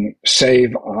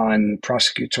save on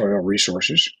prosecutorial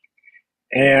resources.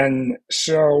 And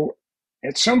so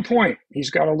at some point, he's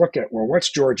got to look at, well,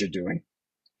 what's Georgia doing?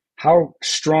 How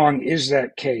strong is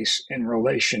that case in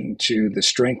relation to the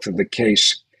strength of the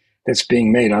case that's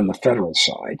being made on the federal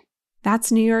side? That's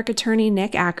New York Attorney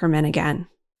Nick Ackerman again.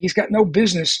 He's got no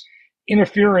business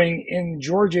interfering in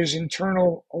Georgia's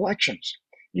internal elections.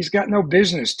 He's got no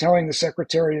business telling the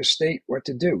Secretary of State what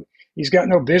to do. He's got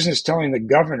no business telling the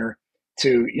governor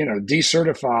to,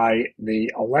 decertify the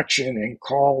election and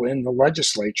call in the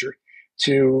legislature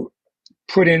to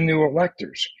put in new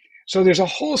electors. So there's a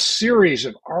whole series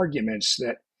of arguments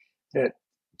that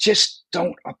just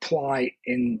don't apply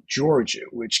in Georgia,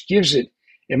 which gives it,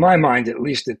 in my mind, at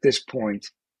least at this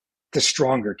point, the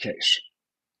stronger case.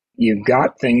 You've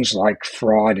got things like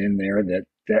fraud in there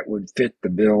that would fit the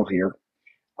bill here.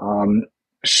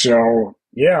 So,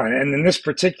 yeah, and in this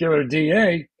particular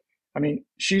DA, I mean,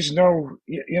 she's no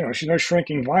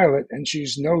shrinking violet, and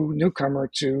she's no newcomer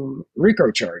to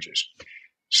RICO charges.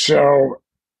 So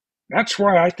that's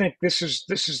why I think this is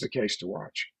the case to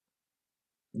watch.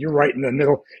 You're right in the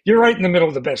middle. You're right in the middle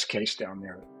of the best case down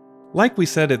there. Like we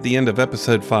said at the end of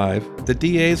episode 5, the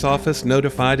DA's office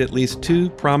notified at least 2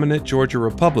 prominent Georgia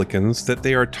Republicans that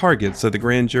they are targets of the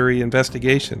grand jury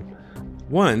investigation.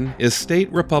 One is State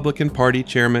Republican Party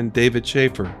Chairman David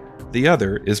Schaefer. The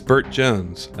other is Burt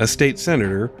Jones, a state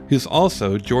senator who's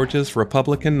also Georgia's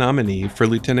Republican nominee for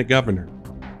lieutenant governor.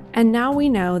 And now we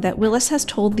know that Willis has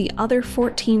told the other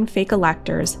 14 fake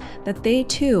electors that they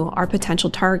too are potential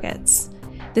targets.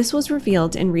 This was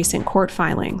revealed in recent court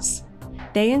filings.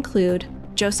 They include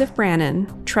Joseph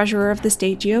Brannon, treasurer of the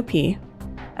state GOP,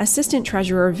 Assistant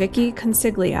Treasurer Vicky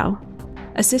Consiglio,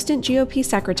 Assistant GOP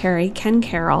Secretary Ken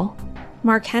Carroll,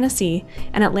 Mark Hennessy,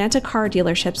 an Atlanta car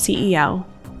dealership CEO,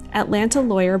 Atlanta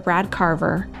lawyer Brad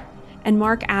Carver, and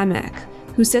Mark Amick,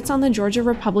 who sits on the Georgia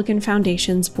Republican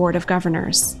Foundation's Board of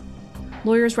Governors.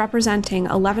 Lawyers representing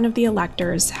 11 of the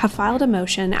electors have filed a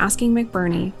motion asking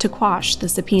McBurney to quash the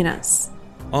subpoenas.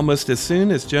 Almost as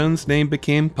soon as Jones' name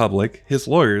became public, his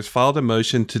lawyers filed a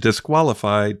motion to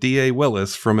disqualify DA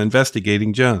Willis from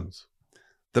investigating Jones.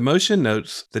 The motion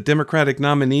notes the Democratic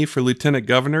nominee for lieutenant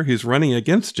governor who's running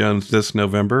against Jones this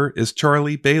November is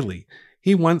Charlie Bailey.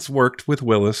 He once worked with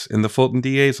Willis in the Fulton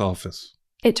DA's office.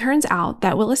 It turns out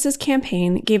that Willis's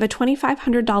campaign gave a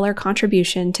 $2,500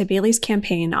 contribution to Bailey's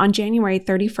campaign on January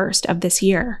 31st of this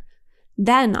year.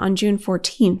 Then, on June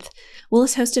 14th,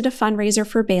 Willis hosted a fundraiser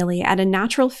for Bailey at a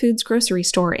Natural Foods grocery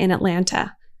store in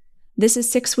Atlanta. This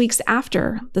is 6 weeks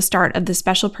after the start of the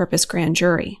special purpose grand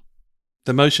jury.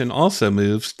 The motion also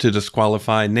moves to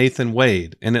disqualify Nathan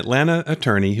Wade, an Atlanta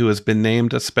attorney who has been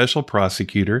named a special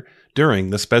prosecutor during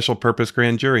the special purpose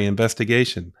grand jury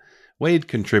investigation. Wade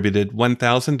contributed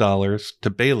 $1,000 to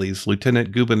Bailey's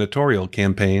lieutenant gubernatorial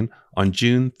campaign on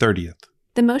June 30th.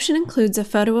 The motion includes a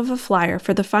photo of a flyer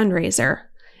for the fundraiser,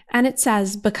 and it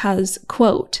says because,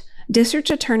 quote, District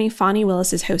Attorney Fani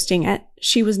Willis is hosting it,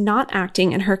 she was not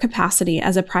acting in her capacity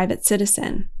as a private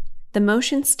citizen. The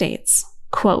motion states,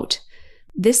 quote,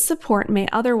 this support may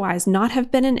otherwise not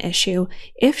have been an issue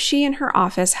if she and her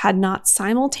office had not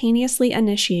simultaneously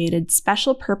initiated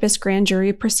special purpose grand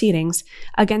jury proceedings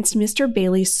against Mr.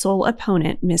 Bailey's sole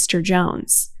opponent, Mr.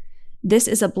 Jones. This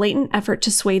is a blatant effort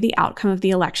to sway the outcome of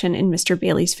the election in Mr.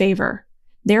 Bailey's favor.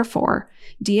 Therefore,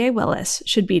 D.A. Willis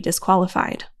should be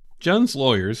disqualified. Jones'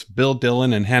 lawyers, Bill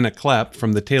Dillon and Hannah Clapp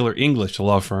from the Taylor English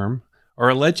law firm, are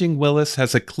alleging Willis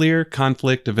has a clear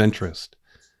conflict of interest.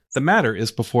 The matter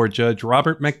is before Judge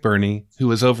Robert McBurney,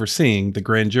 who is overseeing the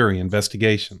grand jury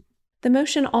investigation. The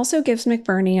motion also gives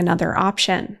McBurney another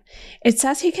option. It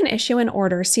says he can issue an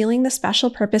order sealing the special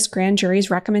purpose grand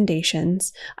jury's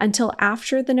recommendations until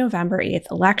after the November 8th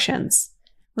elections.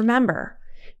 Remember,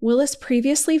 Willis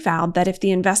previously vowed that if the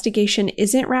investigation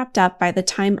isn't wrapped up by the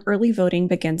time early voting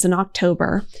begins in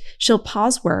October, she'll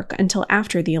pause work until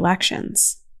after the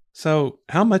elections. So,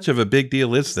 how much of a big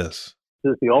deal is this?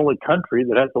 This is the only country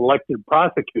that has elected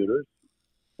prosecutors.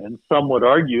 And some would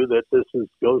argue that this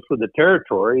goes with the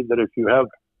territory, that if you have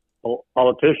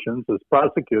politicians as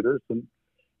prosecutors, and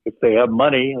if they have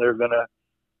money, they're going to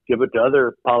give it to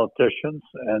other politicians,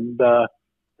 and that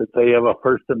they have a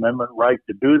First Amendment right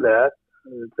to do that,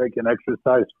 they can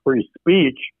exercise free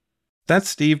speech. That's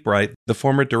Steve Bright, the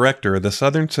former director of the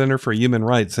Southern Center for Human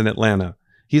Rights in Atlanta.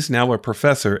 He's now a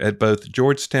professor at both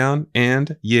Georgetown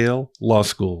and Yale law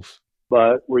schools.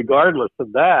 But regardless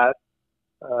of that,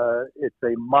 it's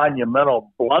a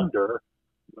monumental blunder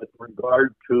with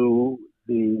regard to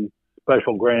the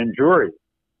special grand jury,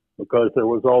 because there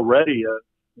was already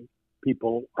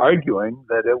people arguing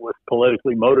that it was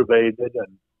politically motivated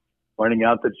and pointing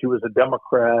out that she was a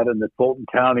Democrat and that Fulton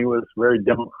County was very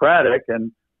Democratic.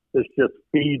 And this just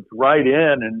feeds right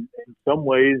in and in some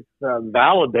ways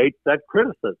validates that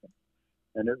criticism.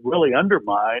 And it really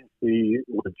undermines the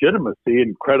legitimacy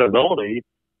and credibility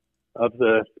of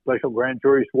the special grand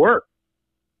jury's work.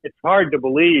 It's hard to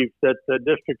believe that the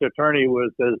district attorney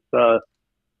was as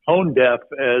tone deaf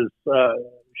as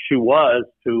she was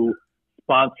to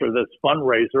sponsor this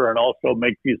fundraiser and also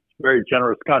make this very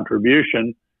generous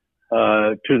contribution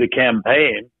to the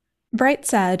campaign. Bright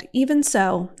said, even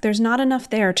so, there's not enough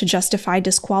there to justify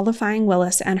disqualifying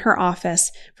Willis and her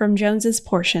office from Jones's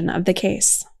portion of the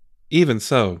case. Even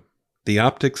so, the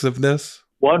optics of this?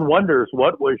 One wonders,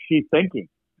 what was she thinking?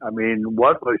 I mean,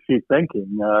 what was she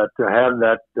thinking to have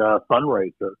that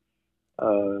fundraiser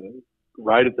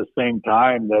right at the same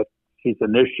time that she's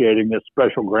initiating this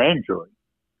special grand jury?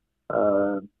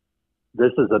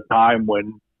 This is a time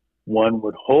when one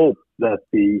would hope that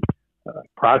the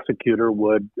prosecutor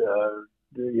would,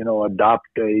 adopt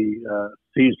a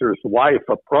Caesar's wife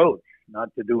approach, not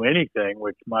to do anything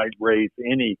which might raise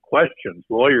any questions.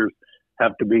 Lawyers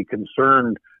have to be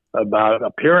concerned about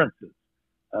appearances.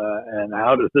 And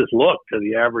how does this look to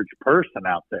the average person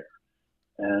out there?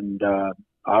 And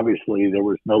obviously there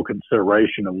was no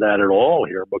consideration of that at all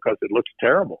here because it looks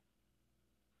terrible.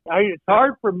 It's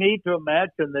hard for me to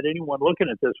imagine that anyone looking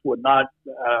at this would not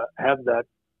have that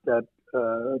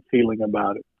feeling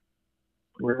about it.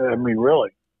 I mean, really.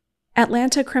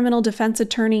 Atlanta criminal defense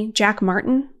attorney Jack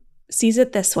Martin sees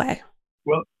it this way.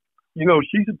 Well,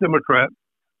 she's a Democrat,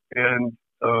 and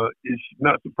it's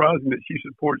not surprising that she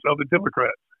supports other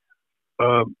Democrats.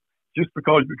 Just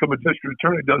because you become a district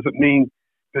attorney doesn't mean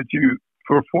that you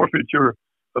forfeit your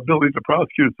ability to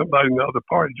prosecute somebody in the other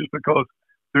party just because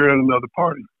they're in another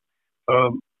party.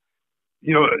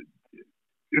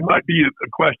 It might be a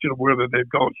question of whether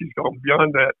she's gone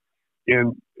beyond that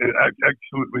and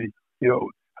absolutely,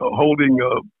 holding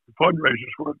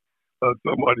fundraisers for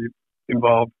somebody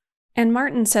involved. And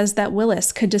Martin says that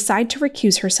Willis could decide to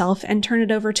recuse herself and turn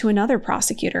it over to another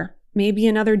prosecutor, maybe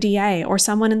another DA or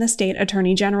someone in the state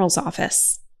attorney general's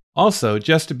office. Also,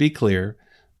 just to be clear,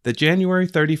 the January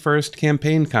 31st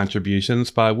campaign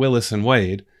contributions by Willis and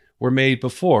Wade were made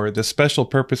before the special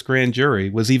purpose grand jury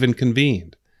was even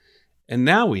convened. And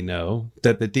now we know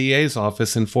that the DA's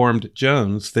office informed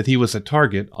Jones that he was a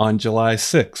target on July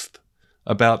 6th,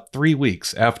 about 3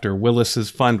 weeks after Willis's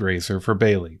fundraiser for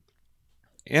Bailey.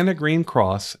 Anna Green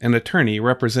Cross, an attorney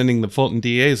representing the Fulton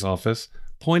DA's office,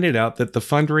 pointed out that the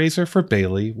fundraiser for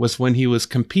Bailey was when he was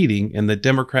competing in the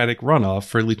Democratic runoff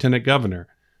for lieutenant governor,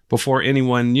 before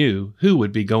anyone knew who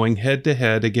would be going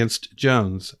head-to-head against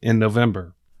Jones in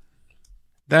November.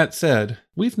 That said,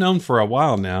 we've known for a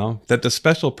while now that the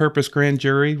special purpose grand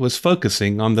jury was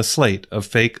focusing on the slate of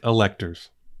fake electors.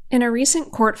 In a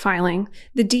recent court filing,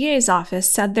 the DA's office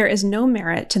said there is no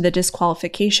merit to the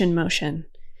disqualification motion.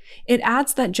 It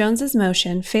adds that Jones's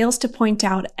motion fails to point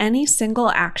out any single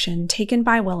action taken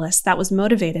by Willis that was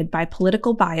motivated by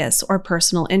political bias or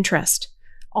personal interest.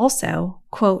 Also,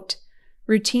 quote,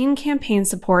 routine campaign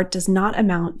support does not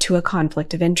amount to a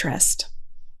conflict of interest.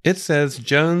 It says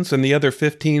Jones and the other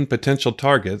 15 potential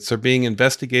targets are being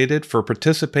investigated for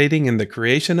participating in the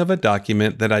creation of a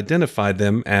document that identified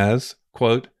them as,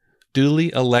 quote,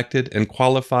 duly elected and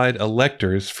qualified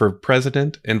electors for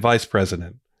president and vice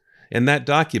president, and that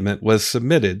document was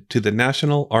submitted to the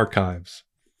National Archives.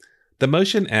 The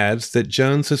motion adds that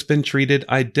Jones has been treated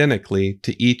identically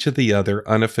to each of the other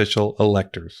unofficial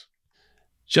electors.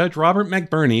 Judge Robert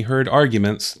McBurney heard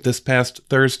arguments this past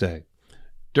Thursday.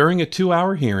 During a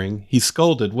 2-hour hearing, he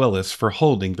scolded Willis for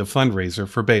holding the fundraiser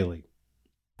for Bailey.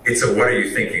 It's a what are you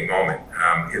thinking moment.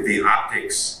 The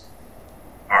optics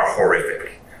are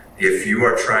horrific. If you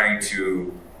are trying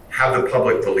to have the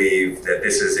public believe that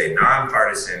this is a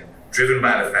nonpartisan, driven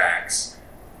by the facts,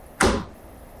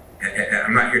 and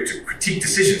I'm not here to critique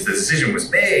decisions, the decision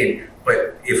was made,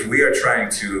 but if we are trying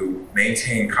to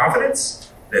maintain confidence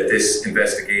that this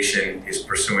investigation is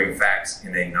pursuing facts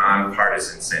in a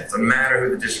nonpartisan sense, no matter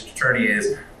who the district attorney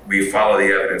is, we follow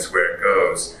the evidence where it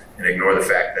goes and ignore the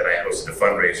fact that I hosted a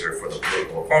fundraiser for the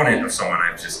political opponent of someone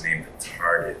I've just named a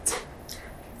target.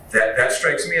 That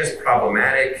strikes me as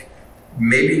problematic,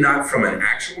 maybe not from an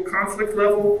actual conflict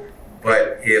level,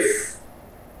 but if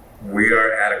we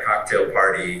are at a cocktail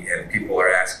party and people are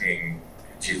asking,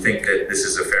 do you think that this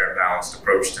is a fair and balanced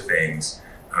approach to things?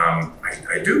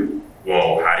 I do.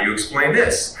 Well, how do you explain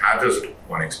this? How does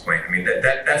one explain? I mean,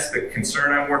 that's the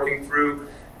concern I'm working through,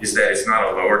 is that it's not a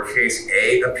lowercase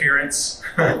a appearance.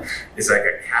 It's like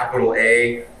a capital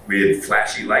A with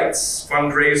flashy lights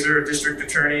fundraiser, district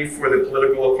attorney for the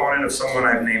political opponent of someone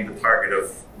I've named the target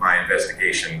of my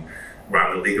investigation, where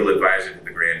I'm the legal advisor to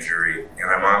the grand jury, and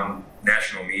I'm on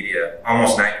national media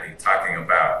almost nightly talking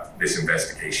about this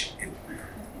investigation.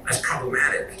 That's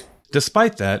problematic.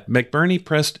 Despite that, McBurney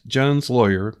pressed Jones'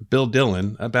 lawyer, Bill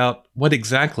Dillon, about what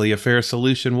exactly a fair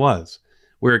solution was.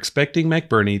 We're expecting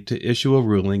McBurney to issue a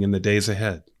ruling in the days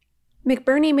ahead.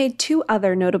 McBurney made 2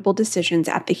 other notable decisions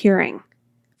at the hearing.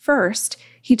 First,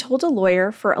 he told a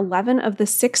lawyer for 11 of the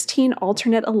 16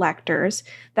 alternate electors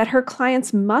that her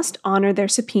clients must honor their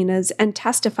subpoenas and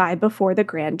testify before the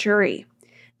grand jury.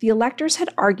 The electors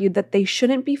had argued that they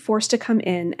shouldn't be forced to come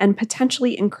in and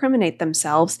potentially incriminate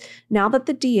themselves now that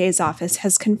the DA's office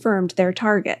has confirmed their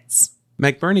targets.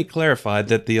 McBurney clarified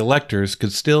that the electors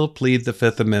could still plead the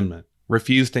Fifth Amendment,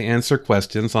 refuse to answer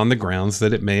questions on the grounds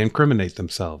that it may incriminate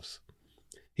themselves.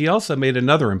 He also made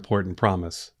another important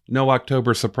promise: no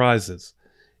October surprises.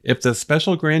 If the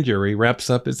special grand jury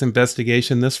wraps up its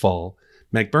investigation this fall,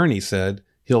 McBurney said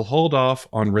he'll hold off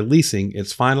on releasing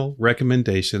its final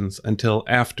recommendations until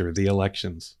after the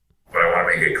elections. But I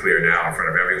want to make it clear now in front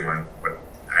of everyone what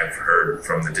I've heard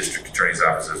from the district attorney's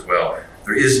office as well.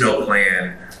 There is no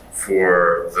plan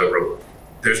for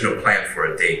there's no plan for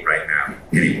a date right now.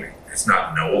 Anyway, it's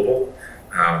not knowable.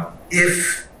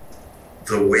 If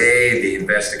the way the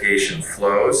investigation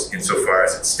flows, insofar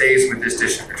as it stays with this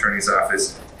district attorney's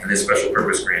office and this special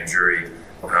purpose grand jury,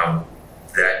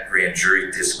 that grand jury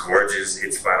disgorges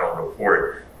its final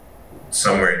report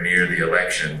somewhere near the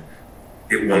election,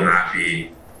 it will not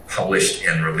be published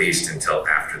and released until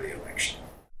after the election.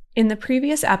 In the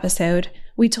previous episode,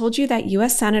 we told you that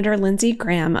U.S. Senator Lindsey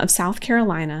Graham of South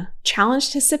Carolina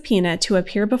challenged his subpoena to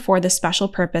appear before the special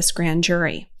purpose grand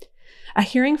jury. A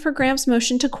hearing for Graham's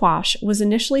motion to quash was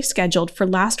initially scheduled for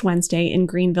last Wednesday in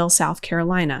Greenville, South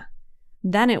Carolina.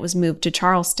 Then it was moved to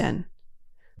Charleston.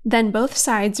 Then both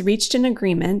sides reached an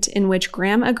agreement in which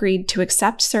Graham agreed to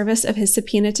accept service of his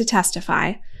subpoena to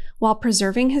testify, while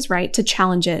preserving his right to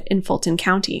challenge it in Fulton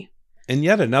County. In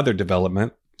yet another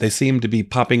development, they seem to be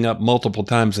popping up multiple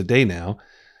times a day now,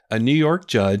 a New York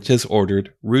judge has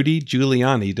ordered Rudy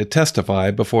Giuliani to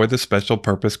testify before the special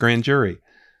purpose grand jury.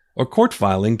 A court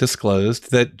filing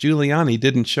disclosed that Giuliani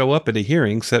didn't show up at a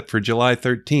hearing set for July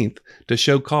 13th to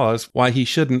show cause why he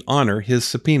shouldn't honor his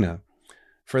subpoena.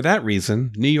 For that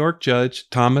reason, New York Judge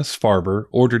Thomas Farber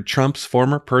ordered Trump's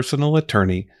former personal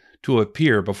attorney to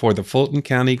appear before the Fulton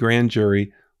County grand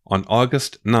jury on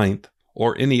August 9th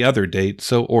or any other date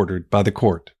so ordered by the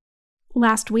court.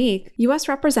 Last week, U.S.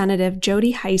 Representative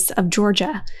Jody Hice of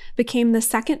Georgia became the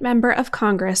second member of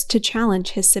Congress to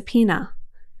challenge his subpoena.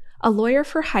 A lawyer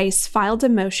for Hice filed a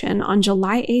motion on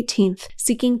July 18th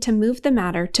seeking to move the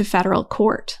matter to federal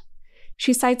court.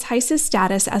 She cites Hice's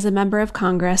status as a member of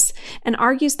Congress and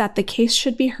argues that the case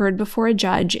should be heard before a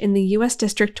judge in the U.S.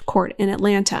 District Court in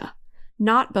Atlanta,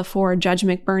 not before Judge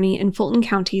McBurney in Fulton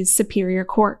County's Superior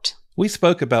Court. We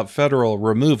spoke about federal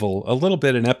removal a little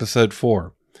bit in episode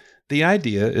 4. The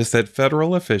idea is that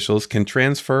federal officials can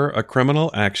transfer a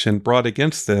criminal action brought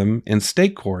against them in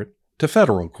state court to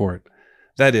federal court.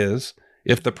 That is,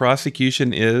 if the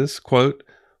prosecution is, quote,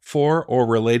 for or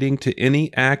relating to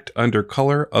any act under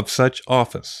color of such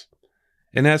office.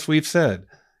 And as we've said,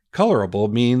 colorable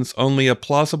means only a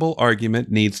plausible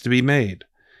argument needs to be made.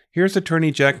 Here's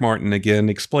Attorney Jack Martin again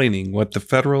explaining what the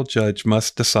federal judge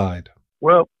must decide.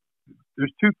 Well,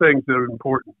 there's two things that are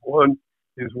important. One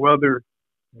is whether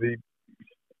the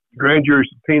grand jury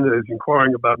subpoena is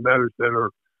inquiring about matters that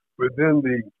are within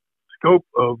the scope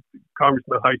of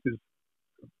Congressman Hice's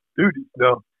duties.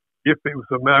 Now, if it was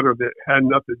a matter that had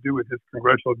nothing to do with his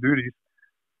congressional duties,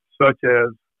 such as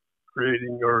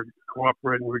creating or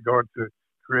cooperating in regard to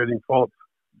creating false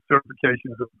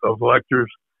certifications of electors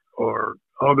or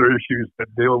other issues that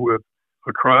deal with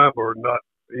a crime or not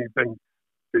anything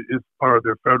that is part of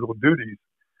their federal duties,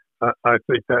 I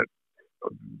think that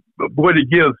what it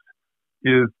gives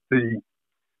is the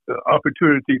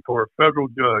opportunity for a federal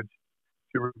judge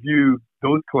to review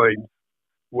those claims,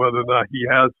 whether or not he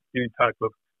has any type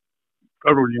of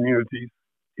federal immunities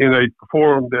in a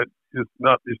forum that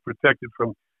is protected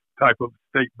from type of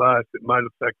state bias that might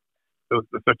affect such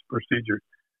a procedure.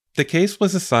 The case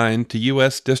was assigned to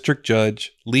U.S. District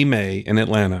Judge Lee May in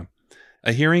Atlanta.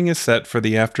 A hearing is set for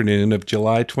the afternoon of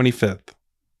July 25th.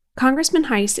 Congressman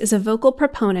Hice is a vocal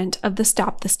proponent of the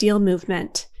Stop the Steal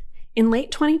movement. In late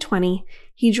 2020,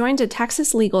 he joined a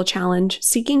Texas legal challenge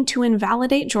seeking to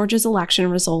invalidate Georgia's election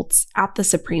results at the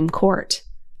Supreme Court.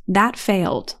 That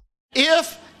failed.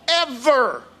 If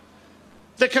ever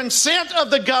the consent of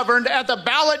the governed at the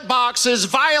ballot box is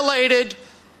violated,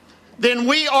 then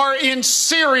we are in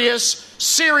serious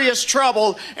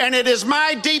trouble. And it is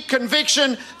my deep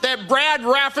conviction that Brad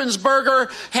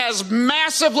Raffensperger has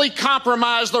massively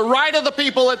compromised the right of the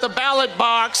people at the ballot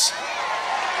box.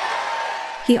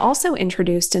 He also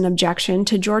introduced an objection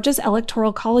to Georgia's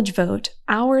Electoral College vote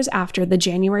hours after the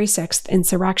January 6th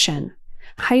insurrection.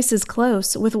 Hice is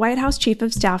close with White House Chief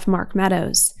of Staff Mark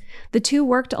Meadows. The two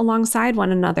worked alongside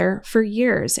one another for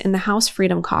years in the House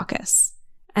Freedom Caucus.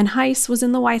 And Hice was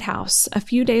in the White House a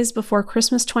few days before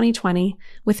Christmas 2020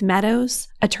 with Meadows,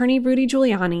 Attorney Rudy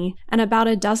Giuliani, and about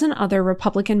a dozen other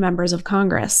Republican members of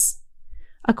Congress.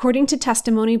 According to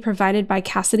testimony provided by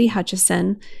Cassidy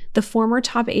Hutchison, the former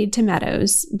top aide to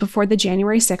Meadows, before the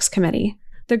January 6th committee,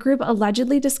 the group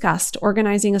allegedly discussed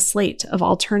organizing a slate of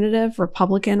alternative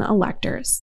Republican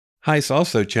electors. Hice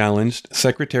also challenged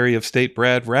Secretary of State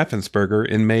Brad Raffensperger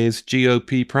in May's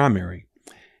GOP primary.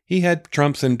 He had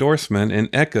Trump's endorsement and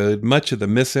echoed much of the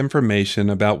misinformation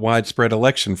about widespread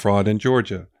election fraud in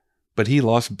Georgia, but he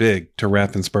lost big to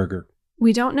Raffensperger.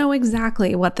 We don't know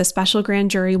exactly what the special grand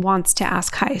jury wants to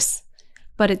ask Hice,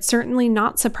 but it's certainly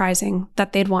not surprising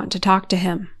that they'd want to talk to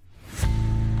him.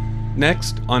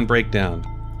 Next on Breakdown,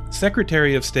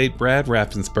 Secretary of State Brad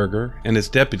Raffensperger and his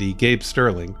deputy Gabe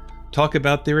Sterling talk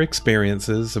about their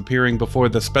experiences appearing before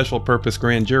the special purpose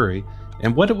grand jury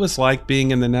and what it was like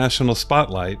being in the national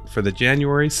spotlight for the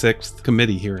January 6th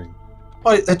committee hearing.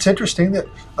 Well, it's interesting that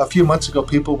a few months ago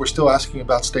people were still asking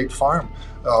about State Farm.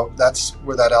 That's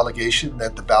where that allegation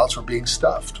that the ballots were being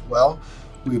stuffed. Well,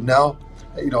 we've now,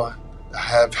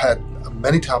 have had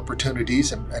many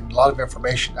opportunities and a lot of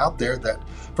information out there that,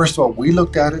 first of all, we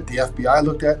looked at it, the FBI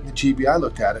looked at it, and the GBI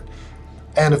looked at it.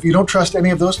 And if you don't trust any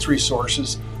of those three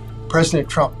sources, President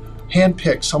Trump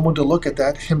handpicked someone to look at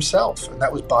that himself, and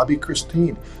that was Bobby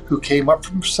Christine, who came up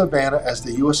from Savannah as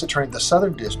the U.S. Attorney of the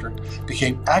Southern District,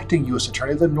 became acting U.S.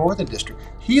 Attorney of the Northern District.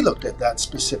 He looked at that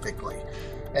specifically,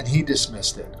 and he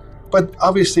dismissed it. But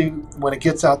obviously, when it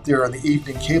gets out there on the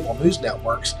evening cable news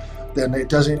networks, then it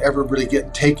doesn't ever really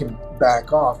get taken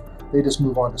back off. They just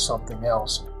move on to something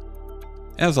else.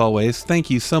 As always, thank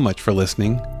you so much for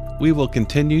listening. We will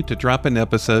continue to drop an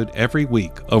episode every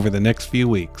week over the next few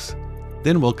weeks.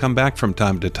 Then we'll come back from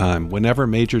time to time whenever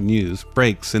major news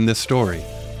breaks in this story,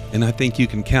 and I think you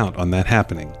can count on that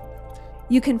happening.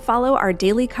 You can follow our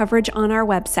daily coverage on our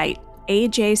website,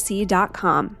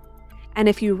 ajc.com. And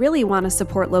if you really want to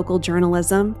support local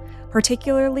journalism,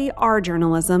 particularly our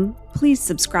journalism, please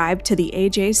subscribe to the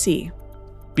AJC.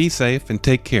 Be safe and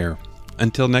take care.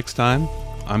 Until next time,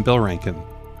 I'm Bill Rankin.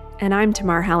 And I'm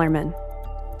Tamar Hallerman.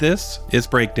 This is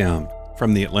Breakdown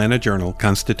from the Atlanta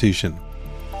Journal-Constitution.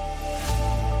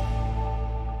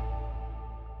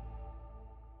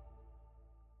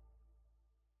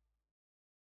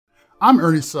 I'm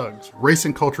Ernie Suggs, race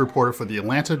and culture reporter for the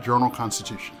Atlanta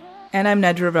Journal-Constitution. And I'm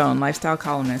Nedra Ravone, lifestyle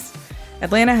columnist.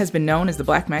 Atlanta has been known as the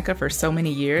Black Mecca for so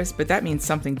many years, but that means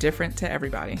something different to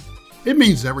everybody. It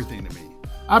means everything to me.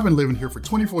 I've been living here for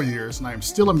 24 years, and I am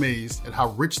still amazed at how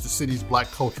rich the city's Black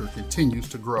culture continues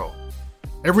to grow.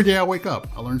 Every day I wake up,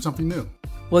 I learn something new.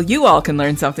 Well, you all can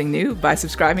learn something new by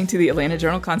subscribing to the Atlanta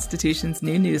Journal-Constitution's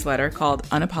new newsletter called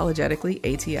Unapologetically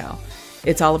ATL.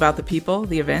 It's all about the people,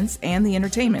 the events, and the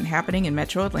entertainment happening in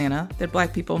Metro Atlanta that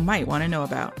Black people might want to know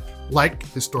about. Like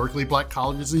historically Black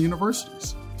colleges and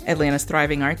universities, Atlanta's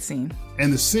thriving art scene,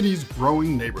 and the city's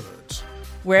growing neighborhoods.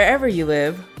 Wherever you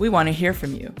live, we want to hear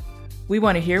from you. We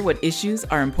want to hear what issues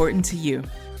are important to you.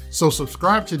 So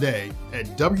subscribe today at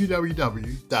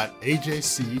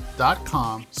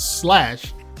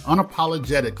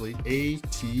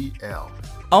www.ajc.com/unapologeticallyATL.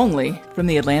 Only from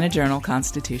the Atlanta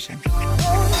Journal-Constitution.